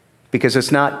 Because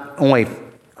it's not only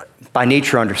by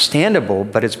nature understandable,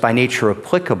 but it's by nature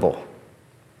applicable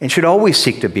and should always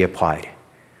seek to be applied.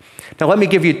 Now, let me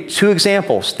give you 2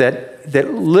 examples that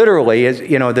literally is,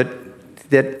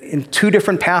 that in 2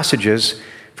 different passages,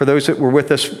 for those that were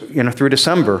with us, through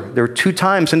December, there were 2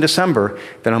 times in December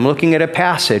that I'm looking at a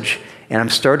passage and I'm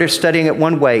started studying it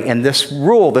one way, and this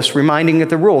reminding of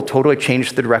the rule, totally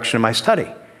changed the direction of my study.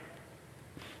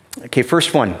 Okay,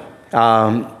 first one.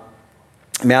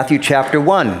 Matthew chapter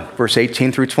 1, verse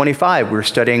 18 through 25. We were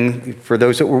studying, for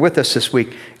those that were with us this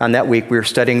week, on that week, we were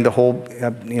studying the whole,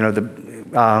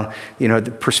 the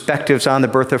perspectives on the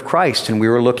birth of Christ, and we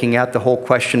were looking at the whole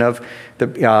question of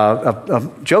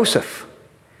Joseph.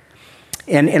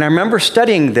 And I remember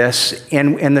studying this,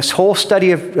 and this whole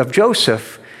study of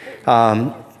Joseph,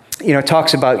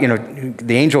 talks about,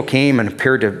 the angel came and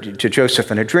appeared to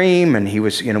Joseph in a dream, and he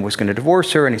was going to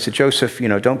divorce her, and he said, Joseph,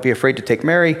 don't be afraid to take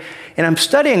Mary. And I'm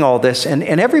studying all this, and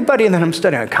everybody that I'm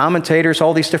studying, commentators,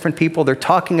 all these different people, they're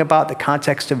talking about the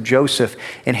context of Joseph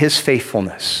and his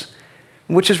faithfulness,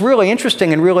 which is really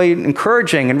interesting and really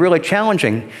encouraging and really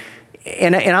challenging.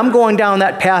 And I'm going down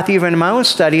that path even in my own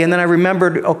study, and then I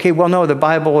remembered, okay, well, no, the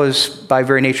Bible is by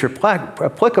very nature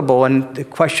applicable, and the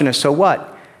question is, so what?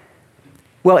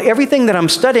 Well, everything that I'm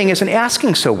studying isn't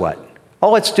asking so what.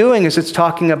 All it's doing is it's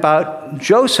talking about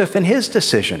Joseph and his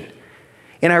decision.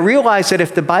 And I realize that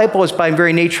if the Bible is by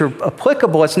very nature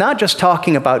applicable, it's not just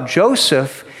talking about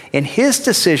Joseph and his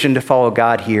decision to follow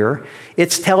God here.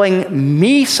 It's telling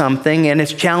me something, and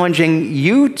it's challenging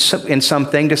you in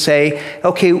something to say,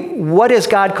 okay, what is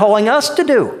God calling us to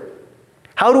do?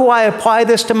 How do I apply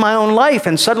this to my own life?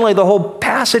 And suddenly the whole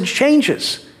passage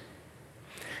changes.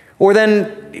 Or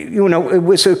then, it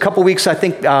was a couple weeks, I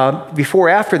think, before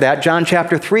after that, John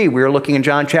chapter 3. We were looking in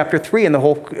John chapter 3 and the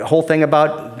whole thing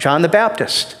about John the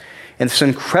Baptist. And this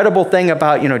incredible thing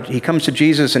about, he comes to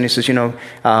Jesus and he says, they're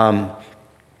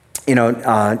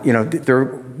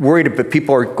worried, but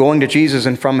people are going to Jesus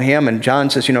and from him. And John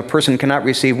says, a person cannot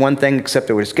receive one thing except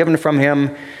what is given from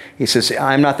him. He says,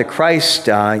 I'm not the Christ.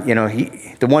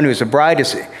 The one who is a bride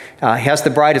has the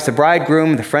bride as the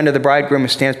bridegroom, the friend of the bridegroom who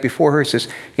stands before her. He says,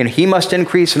 he must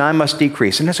increase and I must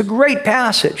decrease. And it's a great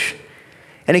passage.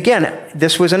 And again,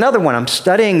 this was another one. I'm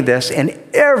studying this, and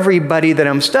everybody that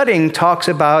I'm studying talks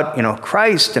about,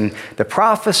 Christ and the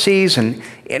prophecies, and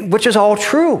which is all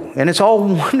true, and it's all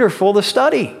wonderful to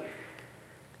study.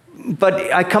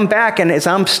 But I come back, and as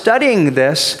I'm studying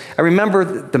this, I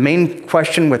remember the main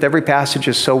question with every passage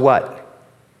is, so what?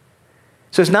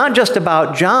 So it's not just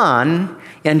about John,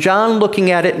 and John looking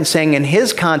at it and saying in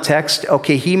his context,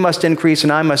 okay, he must increase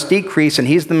and I must decrease, and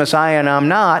he's the Messiah and I'm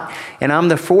not, and I'm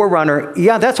the forerunner.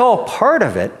 Yeah, that's all part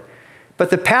of it.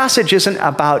 But the passage isn't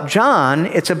about John,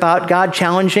 it's about God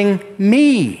challenging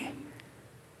me.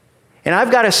 And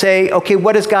I've got to say, okay,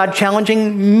 what is God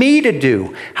challenging me to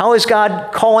do? How is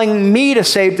God calling me to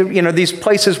say, these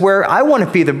places where I want to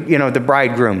be the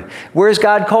bridegroom? Where is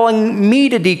God calling me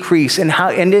to decrease and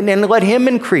let him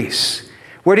increase?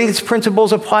 Where do these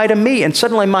principles apply to me? And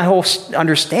suddenly my whole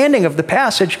understanding of the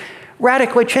passage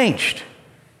radically changed.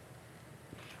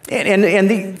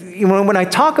 When I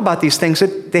talk about these things,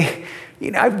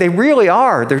 they really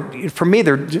are. For me,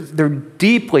 they're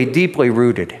deeply, deeply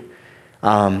rooted.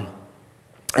 And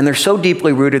they're so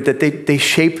deeply rooted that they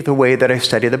shape the way that I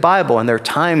study the Bible. And there are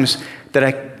times that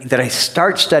I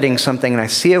start studying something and I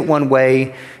see it one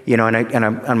way, and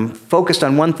I'm focused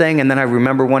on one thing, and then I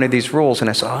remember one of these rules, and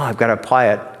I say, oh, I've got to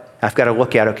apply it. I've got to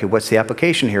look at, okay, what's the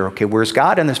application here? Okay, where's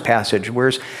God in this passage? I'm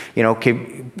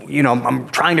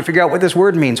trying to figure out what this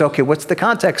word means. Okay, what's the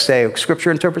context say? Scripture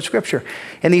interprets Scripture.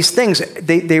 And these things,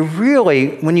 they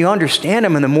really, when you understand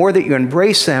them and the more that you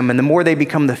embrace them and the more they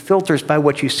become the filters by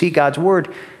what you see God's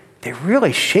Word, they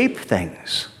really shape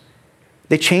things.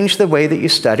 They change the way that you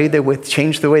study. They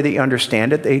change the way that you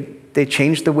understand it. They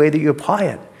change the way that you apply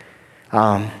it.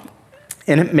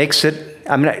 And it makes it,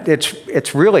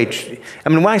 it's really,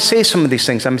 when I say some of these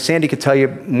things, Sandy could tell you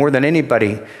more than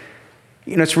anybody,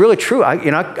 it's really true.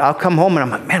 I'll come home and I'm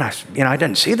like, man, I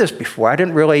didn't see this before. I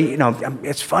didn't really,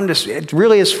 it's fun it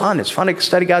really is fun. It's fun to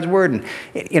study God's Word. And,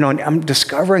 and I'm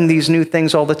discovering these new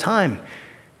things all the time.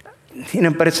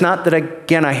 But it's not that,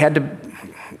 again, I had to,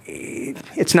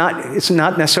 it's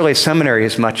not necessarily a seminary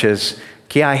as much as,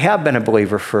 I have been a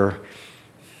believer for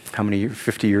how many years?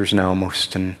 50 years now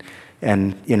almost. And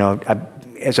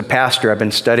as a pastor, I've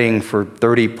been studying for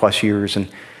 30 plus years.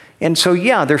 And so,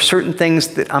 there's certain things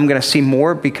that I'm going to see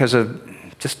more because of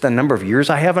just the number of years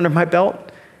I have under my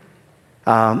belt.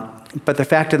 But the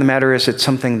fact of the matter is it's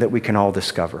something that we can all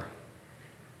discover.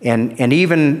 And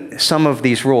even some of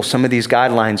these rules, some of these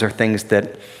guidelines are things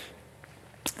that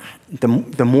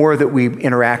the more that we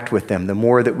interact with them, the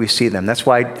more that we see them. That's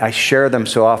why I share them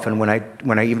so often when I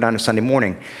even on a Sunday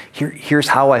morning. Here's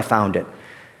how I found it.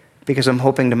 Because I'm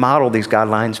hoping to model these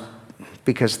guidelines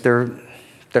because they're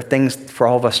things for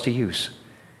all of us to use.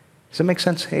 Does that make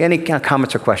sense? Any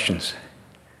comments or questions?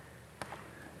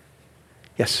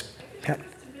 Yes, Pat?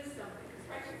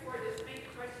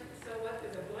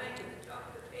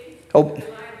 I'm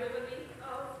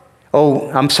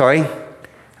sorry.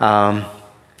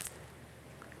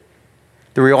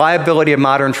 The reliability of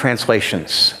modern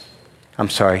translations. I'm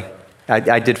sorry.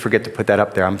 I did forget to put that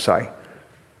up there. I'm sorry.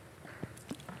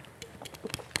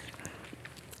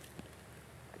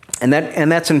 And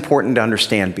that's important to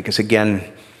understand because,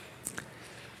 again,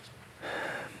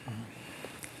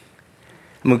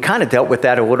 we kind of dealt with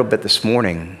that a little bit this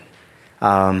morning.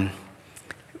 But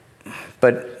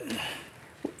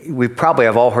we probably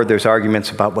have all heard those arguments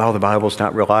about, well, the Bible's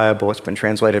not reliable. It's been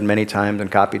translated many times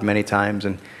and copied many times.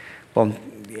 And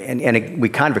we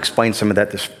kind of explained some of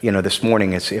that this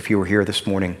morning, as if you were here this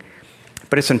morning.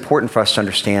 But it's important for us to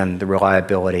understand the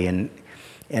reliability and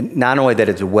not only that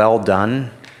it's well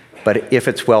done, but if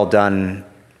it's well done,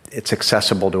 it's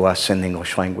accessible to us in the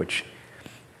English language.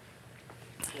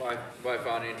 What I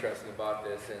found interesting about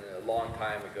this, and a long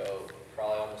time ago,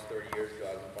 probably almost 30 years ago,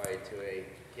 I was invited to a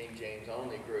King James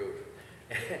only group.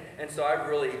 And so I've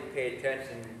really paid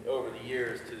attention over the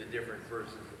years to the different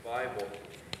verses of the Bible.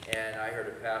 And I heard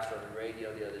a pastor on the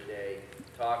radio the other day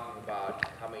talking about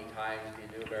how many times the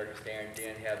New American Standard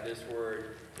didn't have this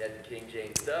word that the King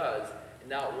James does. And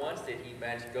not once did he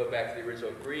mention go back to the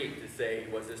original Greek to say,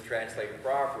 was this translated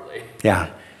properly?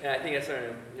 Yeah. And I think that's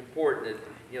something important that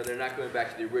they're not going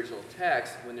back to the original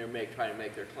text when they're trying to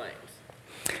make their claims.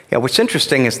 Yeah, what's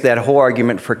interesting is that whole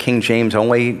argument for King James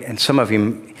only, and some of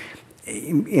you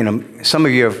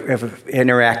have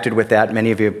interacted with that.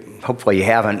 Many of you, hopefully you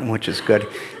haven't, which is good.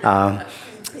 But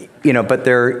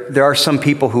there are some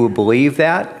people who believe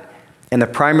that. And the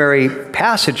primary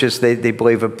passages, they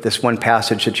believe of this one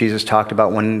passage that Jesus talked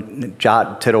about, when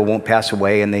jot, tittle won't pass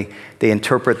away, and they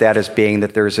interpret that as being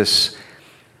that there's this,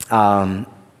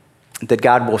 that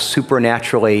God will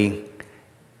supernaturally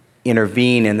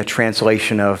intervene in the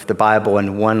translation of the Bible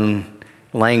in one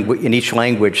language, in each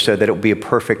language, so that it will be a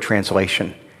perfect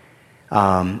translation.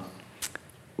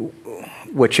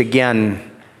 Which again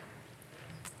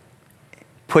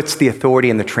puts the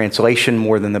authority in the translation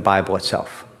more than the Bible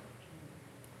itself.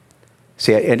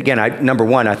 See, and again, number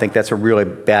one, I think that's a really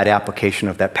bad application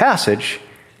of that passage.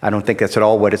 I don't think that's at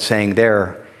all what it's saying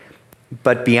there.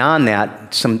 But beyond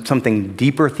that, something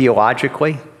deeper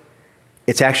theologically,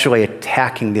 it's actually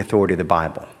attacking the authority of the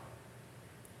Bible.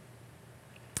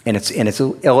 And it's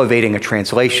elevating a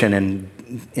translation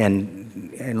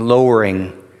and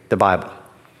lowering the Bible.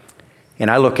 And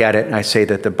I look at it and I say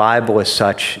that the Bible is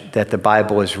such that the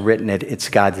Bible is written, it's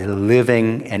God's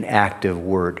living and active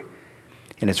word.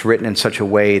 And it's written in such a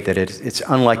way that it's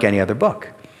unlike any other book.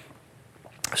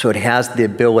 So it has the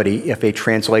ability, if a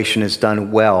translation is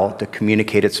done well, to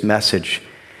communicate its message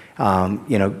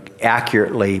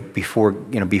accurately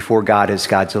before God as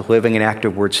God's a living and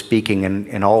active word speaking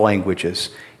in all languages,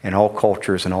 in all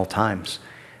cultures, and all times,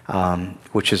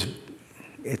 which is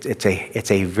it's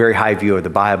a very high view of the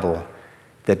Bible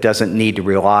that doesn't need to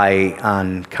rely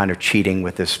on kind of cheating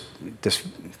with this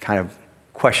kind of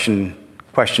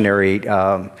questionary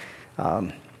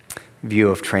view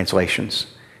of translations.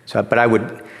 So, but I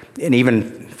would, and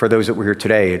even for those that were here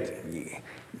today,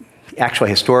 actually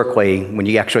historically, when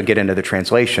you actually get into the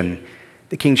translation,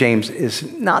 the King James is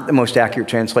not the most accurate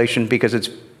translation because it's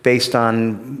based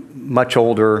on much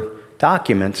older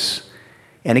documents.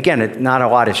 And again, not a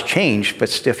lot has changed,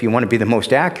 but if you want to be the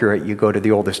most accurate, you go to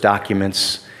the oldest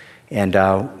documents, and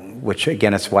which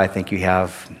again, that's why I think you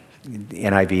have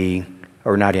NIV,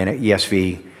 or not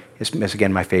ESV, is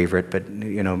again my favorite, but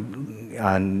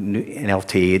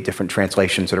NLT, different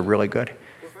translations that are really good. Well,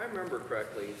 if I remember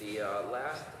correctly, the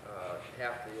last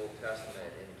half of the Old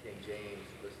Testament in King James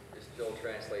is still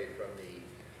translated from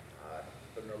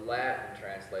the Latin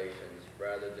translations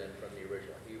rather than from the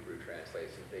original Hebrew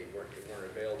translations. They weren't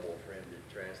available for him to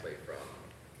translate from,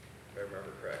 if I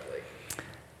remember correctly.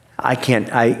 I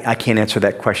can't answer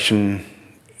that question.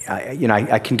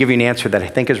 I can give you an answer that I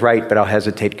think is right, but I'll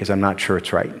hesitate because I'm not sure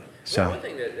it's right. So. Well, one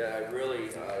thing that I really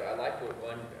I liked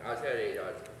when I was at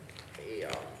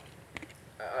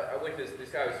I went to this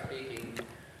guy was speaking.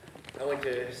 I went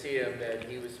to see him, and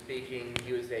he was speaking.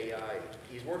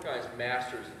 He's working on his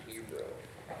master's in Hebrew,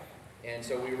 and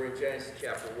so we were in Genesis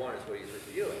chapter 1 is what he's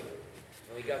reviewing.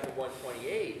 When we got to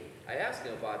 128, I asked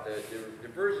him about the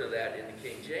version of that in the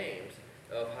King James,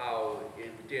 of how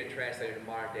it didn't translate into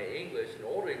modern day English, and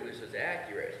old English is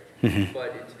accurate,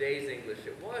 but in today's English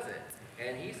it wasn't.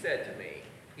 And he said to me,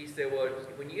 he said, well,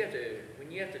 when you have to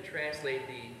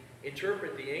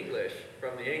interpret the English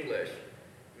from the English,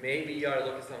 maybe you ought to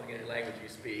look at something in the language you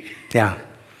speak. Yeah.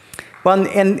 Well,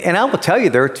 and I will tell you,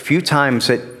 there are a few times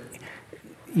that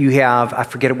you have, I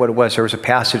forget what it was, there was a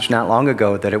passage not long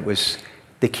ago that it was,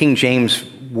 the King James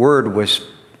word was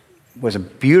a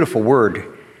beautiful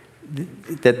word,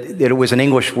 that it was an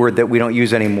English word that we don't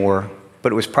use anymore,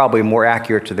 but it was probably more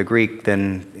accurate to the Greek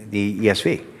than the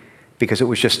ESV, because it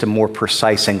was just a more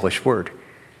precise English word.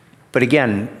 But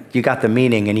again, you got the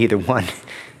meaning in either one.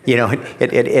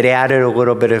 It added a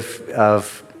little bit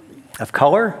of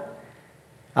color,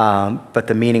 but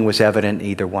the meaning was evident in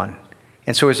either one.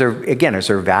 And so is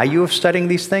there value of studying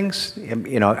these things?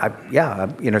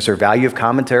 Is there value of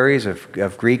commentaries,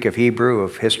 of Greek, of Hebrew,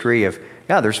 of history,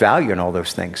 there's value in all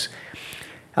those things.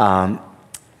 But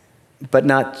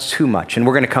not too much. And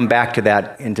we're going to come back to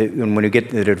that when we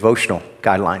get to the devotional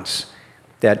guidelines,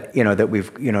 that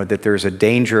there's a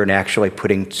danger in actually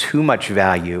putting too much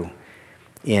value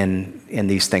in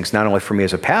these things, not only for me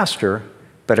as a pastor,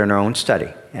 but in our own study.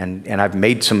 And I've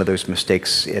made some of those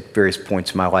mistakes at various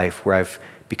points in my life where I've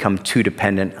become too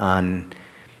dependent on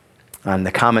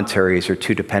the commentaries or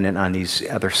too dependent on these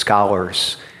other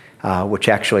scholars, which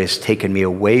actually has taken me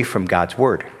away from God's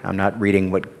word. I'm not reading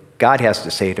what God has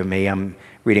to say to me. I'm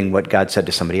reading what God said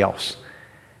to somebody else,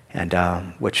 and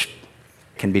which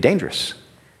can be dangerous.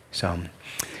 So,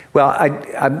 well,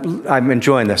 I'm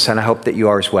enjoying this, and I hope that you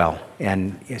are as well.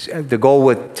 And the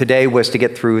goal today was to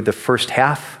get through the first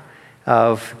half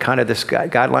of kind of this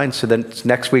guideline. So then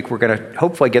next week we're going to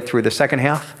hopefully get through the second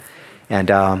half, and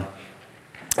I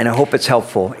hope it's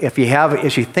helpful. If you have,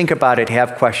 as you think about it,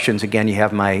 have questions, again, you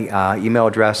have my email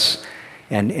address,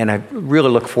 and I really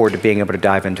look forward to being able to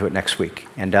dive into it next week.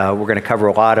 And we're going to cover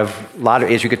a lot of,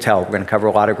 as you could tell, we're going to cover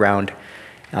a lot of ground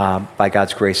by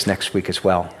God's grace next week as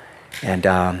well. And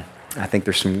I think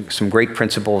there's some great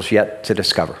principles yet to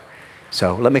discover.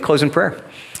 So let me close in prayer.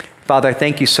 Father, I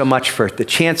thank you so much for the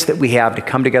chance that we have to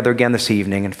come together again this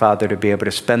evening, and Father, to be able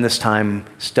to spend this time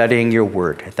studying your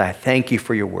word. I thank you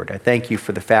for your word. I thank you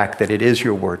for the fact that it is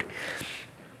your word,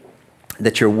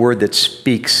 that your word that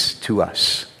speaks to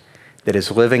us, that is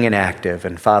living and active,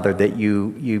 and Father, that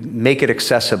you make it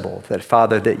accessible, that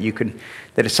Father, that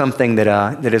it's something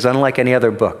that is unlike any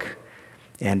other book.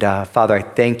 And Father, I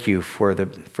thank you for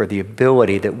the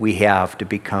ability that we have to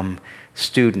become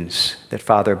students, that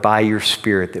Father, by your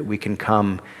Spirit, that we can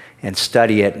come and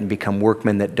study it and become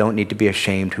workmen that don't need to be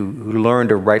ashamed, who learn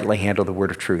to rightly handle the word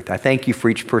of truth. I thank you for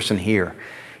each person here,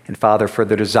 and Father, for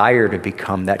the desire to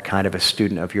become that kind of a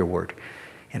student of your word.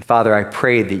 And Father, I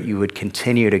pray that you would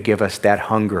continue to give us that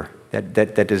hunger,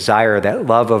 that desire, that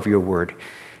love of your word.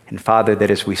 And Father,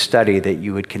 that as we study, that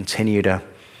you would continue to,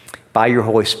 by your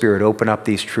Holy Spirit, open up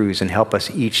these truths and help us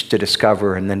each to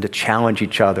discover and then to challenge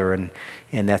each other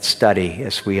in that study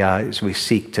as we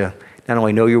seek to not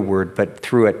only know your word, but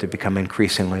through it to become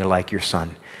increasingly like your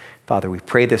Son. Father, we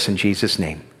pray this in Jesus'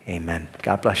 name. Amen.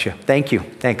 God bless you. Thank you.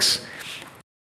 Thanks.